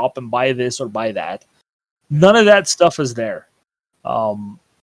to the shop and buy this or buy that. None of that stuff is there. And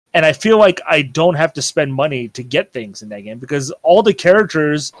I feel like I don't have to spend money to get things in that game because all the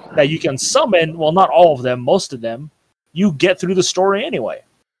characters that you can summon, well, not all of them, most of them, you get through the story anyway.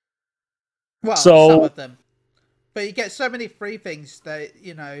 Well, some of them. But you get so many free things that,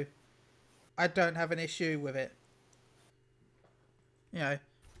 I don't have an issue with it.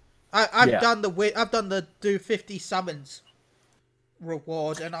 I've done the do 50 summons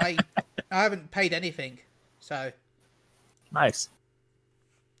reward, and I haven't paid anything. So nice.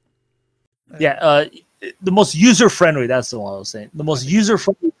 Yeah, the most user-friendly, that's the one I was saying. The most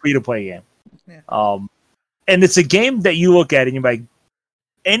user-friendly free-to-play game. Yeah. And it's a game that you look at and you're like,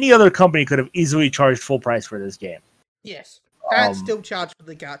 any other company could have easily charged full price for this game. Yes. And still charge for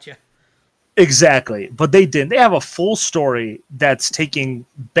the gacha. Exactly. But they didn't. They have a full story that's taking...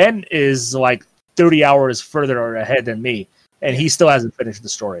 Ben is like 30 hours further ahead than me, and he still hasn't finished the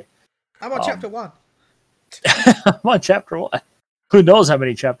story. I'm on chapter 1. I'm on chapter 1. Who knows how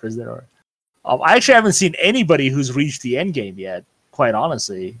many chapters there are. I actually haven't seen anybody who's reached the end game yet, quite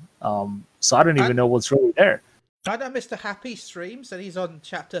honestly. So I don't even know what's really there. I know Mr. Happy streams, and he's on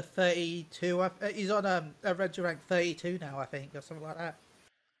chapter 32. He's on Adventure Rank 32 now, I think, or something like that.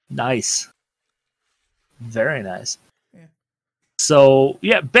 Nice. Very nice. Yeah. So,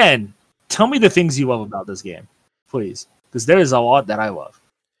 yeah, Ben, tell me the things you love about this game, please. Because there is a lot that I love.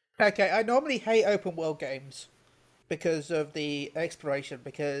 Okay, I normally hate open world games because of the exploration,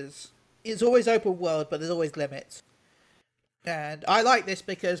 because it's always open world, but there's always limits. And I like this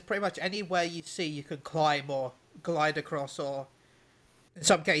because pretty much anywhere you see, you can climb or glide across, or in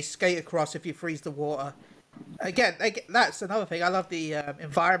some case, skate across if you freeze the water. Again, that's another thing. I love the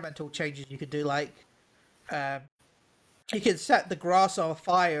environmental changes you can do, like you can set the grass on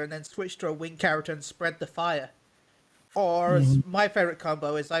fire and then switch to a winged character and spread the fire. Or my favorite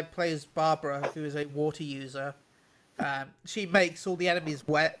combo is I play as Barbara, who is a water user. She makes all the enemies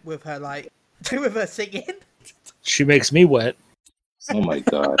wet with her with her singing. She makes me wet. Oh my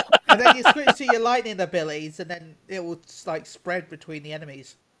god! And then you switch to your lightning abilities, and then it will spread between the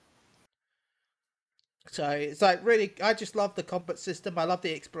enemies. So it's really, I just love the combat system. I love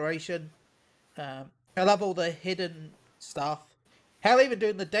the exploration. I love all the hidden stuff. Hell, even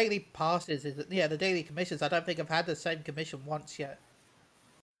doing the daily passes, the daily commissions. I don't think I've had the same commission once yet.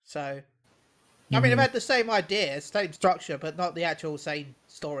 So, I mean, I've had the same idea, same structure, but not the actual same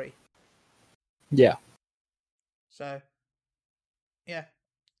story. Yeah. So, yeah.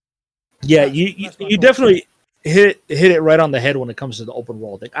 Yeah, you definitely hit it right on the head when it comes to the open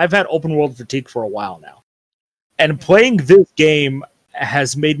world thing. I've had open world fatigue for a while now. And playing this game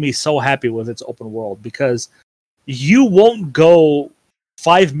has made me so happy with its open world, because you won't go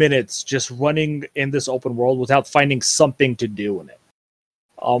 5 minutes just running in this open world without finding something to do in it.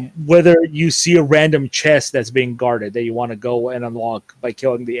 Whether you see a random chest that's being guarded that you want to go and unlock by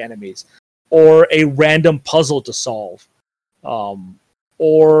killing the enemies, or a random puzzle to solve,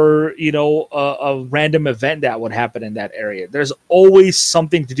 or a random event that would happen in that area. There's always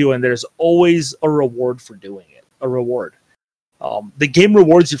something to do, and there's always a reward for doing it. A reward. The game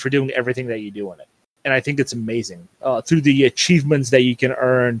rewards you for doing everything that you do in it, and I think it's amazing. Through the achievements that you can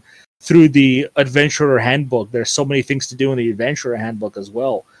earn, through the Adventurer Handbook, there's so many things to do in the Adventurer Handbook as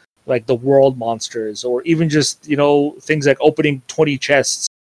well, like the world monsters, or even just things like opening 20 chests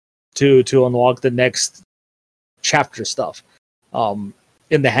to unlock the next chapter stuff.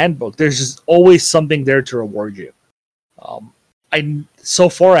 In the handbook, there's just always something there to reward you. So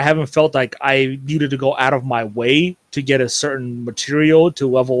far I haven't felt like I needed to go out of my way to get a certain material to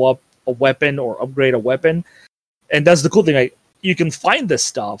level up a weapon or upgrade a weapon. And that's the cool thing. You can find this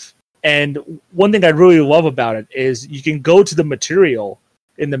stuff. And one thing I really love about it is you can go to the material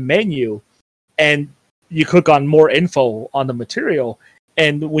in the menu and you click on more info on the material.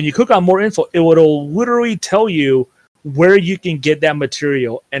 And when you click on more info, it will literally tell you where you can get that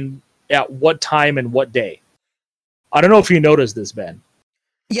material and at what time and what day. I don't know if you noticed this, Ben.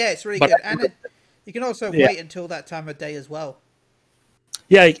 Yeah, it's really good. And you can also wait until that time of day as well.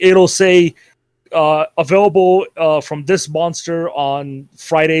 Yeah, it'll say available from this monster on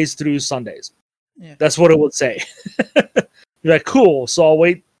Fridays through Sundays. Yeah. That's what it would say. You're like, cool, so I'll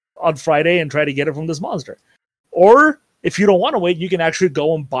wait on Friday and try to get it from this monster. Or if you don't want to wait, you can actually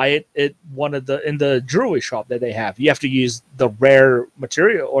go and buy it at in the jewelry shop that they have. You have to use the rare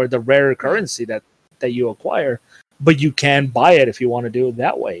material or the rare currency that you acquire. but you can buy it if you want to do it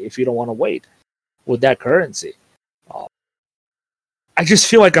that way. If you don't want to wait with that currency, I just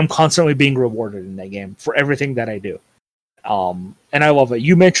feel like I'm constantly being rewarded in that game for everything that I do, and I love it.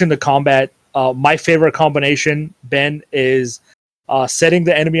 You mentioned the combat. My favorite combination, Ben, is setting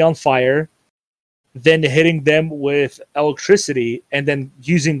the enemy on fire, then hitting them with electricity, and then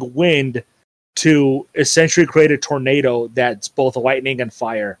using wind to essentially create a tornado that's both lightning and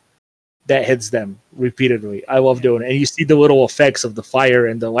fire that hits them repeatedly. I love doing it. And you see the little effects of the fire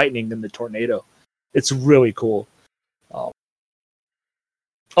and the lightning and the tornado. It's really cool.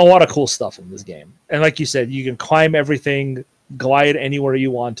 A lot of cool stuff in this game. And like you said, you can climb everything, glide anywhere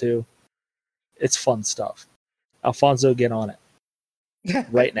you want to. It's fun stuff. Alfonso, get on it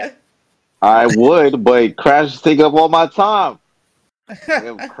right now. I would, but Crash is taking up all my time.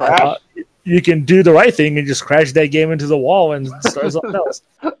 Crash. You can do the right thing and just crash that game into the wall and start something else.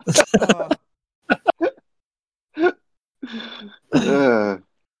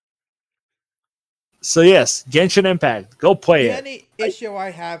 So yes, Genshin Impact. Go play The it. only issue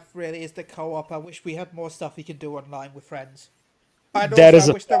I have really is the co-op. I wish we had more stuff you can do online with friends. And That also, is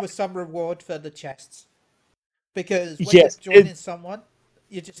I wish there was some reward for the chests. Because when Yes, you're joining someone,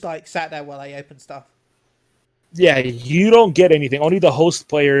 you just like sat there while they open stuff. Yeah, you don't get anything. Only the host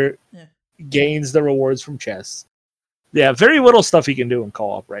player Yeah. gains the rewards from chests. Yeah, very little stuff you can do in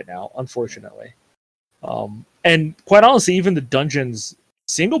co-op right now, unfortunately. And quite honestly, even the dungeons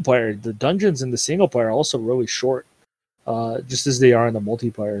the dungeons in the single player are also really short, just as they are in the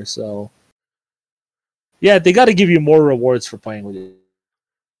multiplayer. So, yeah, they got to give you more rewards for playing with you.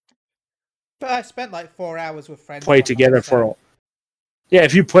 But I spent like 4 hours with friends. Play together yeah,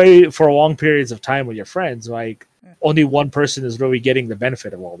 if you play for long periods of time with your friends, like only one person is really getting the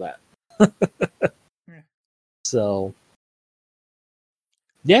benefit of all that. So,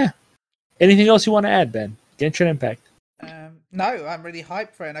 yeah. Anything else you want to add, Ben? Genshin Impact. No, I'm really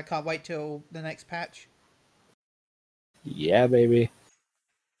hyped for it, and I can't wait till the next patch. Yeah, baby.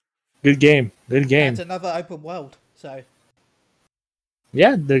 Good game. Good game. It's another open world, so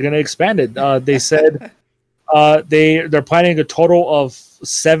Yeah, they're gonna expand it. They said they're planning a total of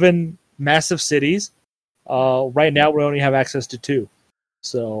 7 massive cities. Right now, we only have access to 2,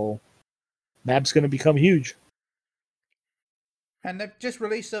 so map's gonna become huge. and they've just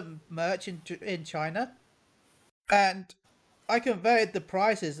released some merch in China, and I converted the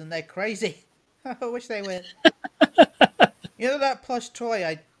prices, and they're crazy. I wish they were. You know that plush toy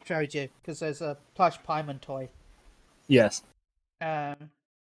I showed you, because there's a plush Paimon toy. Yes, That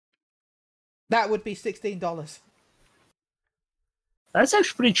would be $16. that's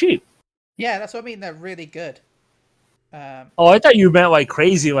actually pretty cheap. Yeah, that's what I mean. They're really good. Oh, I thought you meant like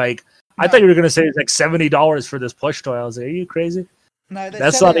crazy. Like I No. thought you were gonna say it's like $70 for this plush toy. I was like, are you crazy? No, they're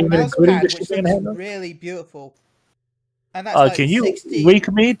That's selling not a even mouse including pad, the which shipping and looks handling? really beautiful. And that's like Can you 60...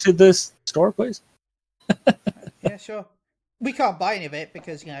 link me to this store, please? Yeah, sure. We can't buy any of it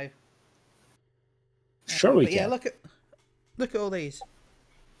because Sure, we but can. yeah, look at all these.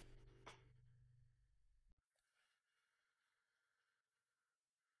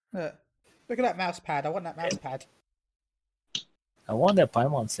 Look at that mouse pad. I want that mouse pad. I want that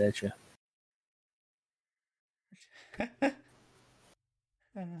Paimon statue.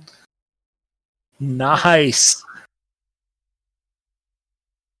 Nice.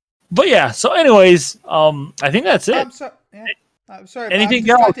 But yeah, so anyways, I think that's it. I'm sorry. But Anything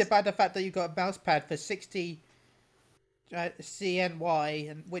I'm distracted else? by the fact that you got a mouse pad for 60 CNY,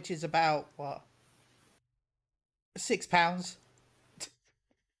 and which is about what, £6.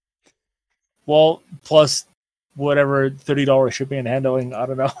 Well, plus whatever $30 shipping and handling. I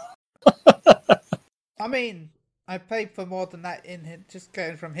don't know. I mean, I paid for more than that in just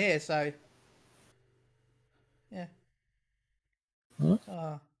going from here, so yeah.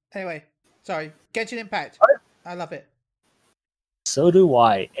 Huh? Anyway, sorry. Genshin Impact. I love it. So do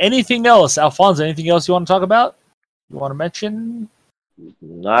I. Anything else, Alfonso? Anything else you want to talk about? You want to mention?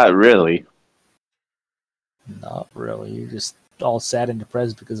 Not really. Not really. You're just all sad and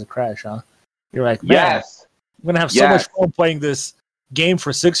depressed because of Crash, huh? You're like, man, Yes. I'm gonna have so much fun playing this game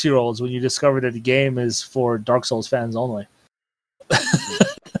for 6-year-olds when you discover that the game is for Dark Souls fans only.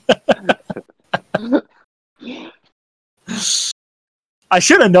 I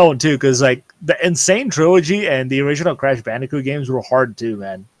should have known too, because like the Insane trilogy and the original Crash Bandicoot games were hard too,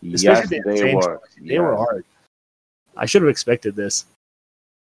 man. Yes, the they Insane were. trilogy. They were hard. I should have expected this.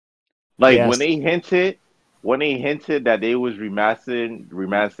 Like Yes. when they hinted that they was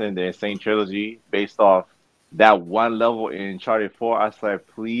remastering the Insane trilogy based off that one level in Uncharted 4, I said,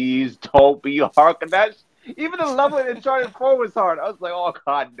 please don't be hard. Cause that's even the level in Uncharted 4 was hard. I was like, oh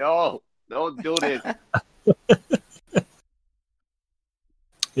god, no, don't do this.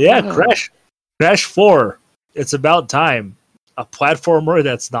 Yeah, Crash 4. It's about time. A platformer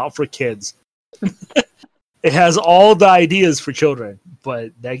that's not for kids. It has all the ideas for children,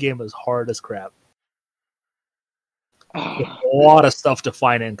 but that game is hard as crap. A lot of stuff to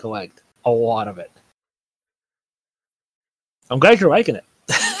find and collect. A lot of it. I'm glad you're liking it.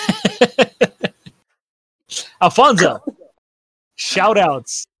 Alfonso, shout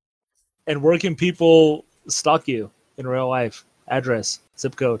outs. And where can people stalk you in real life? Address,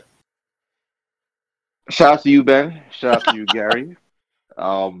 zip code. Shout out to you, Ben. Shout out to you, Gary.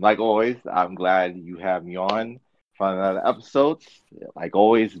 Like always, I'm glad you have me on for another episodes. Like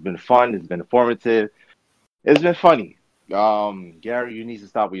always, it's been fun. It's been informative. It's been funny. Gary, you need to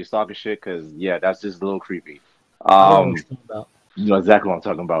stop with your stalker shit because that's just a little creepy. You know exactly what I'm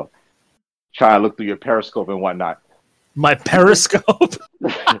talking about. Trying to look through your Periscope and whatnot. My Periscope.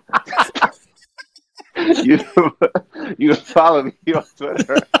 you follow me on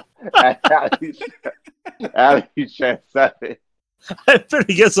Twitter at AliChan7. I better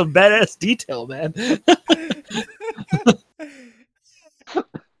get some badass detail, man.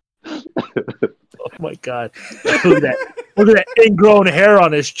 Oh my god! Look at that ingrown hair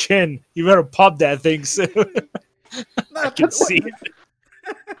on his chin. You better pop that thing soon. I can see it.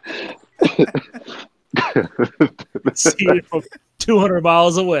 See it from 200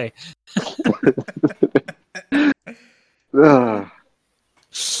 miles away.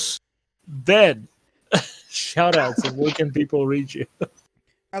 Ben, shout outs and where can people reach you?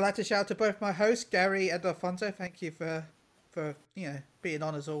 I'd like to shout to both my hosts, Gary and Alfonso. Thank you for being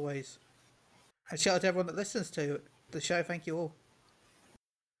on as always. And shout out to everyone that listens to the show. Thank you all.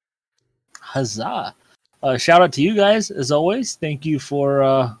 Huzzah! Shout out to you guys as always. Thank you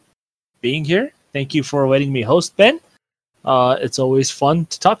for being here. Thank you for letting me host, Ben. It's always fun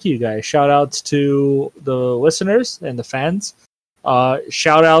to talk to you guys. Shout outs to the listeners and the fans.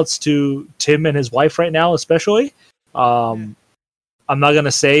 Shout outs to Tim and his wife right now, especially. I'm not going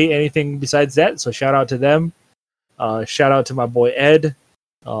to say anything besides that, so shout out to them. Shout out to my boy Ed,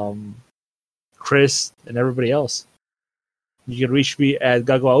 Chris, and everybody else. You can reach me at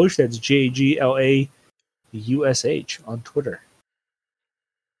Gaglaush, that's JGLAUSH on Twitter.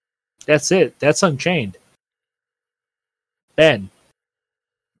 That's it. That's Unchained. Ben,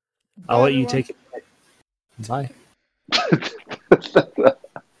 I'll let you take it. Bye.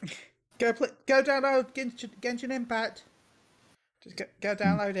 Go download Genshin Impact. Just go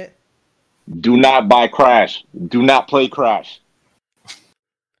download it. Do not buy Crash. Do not play Crash.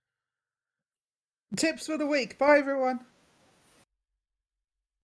 Tips for the week. Bye, everyone.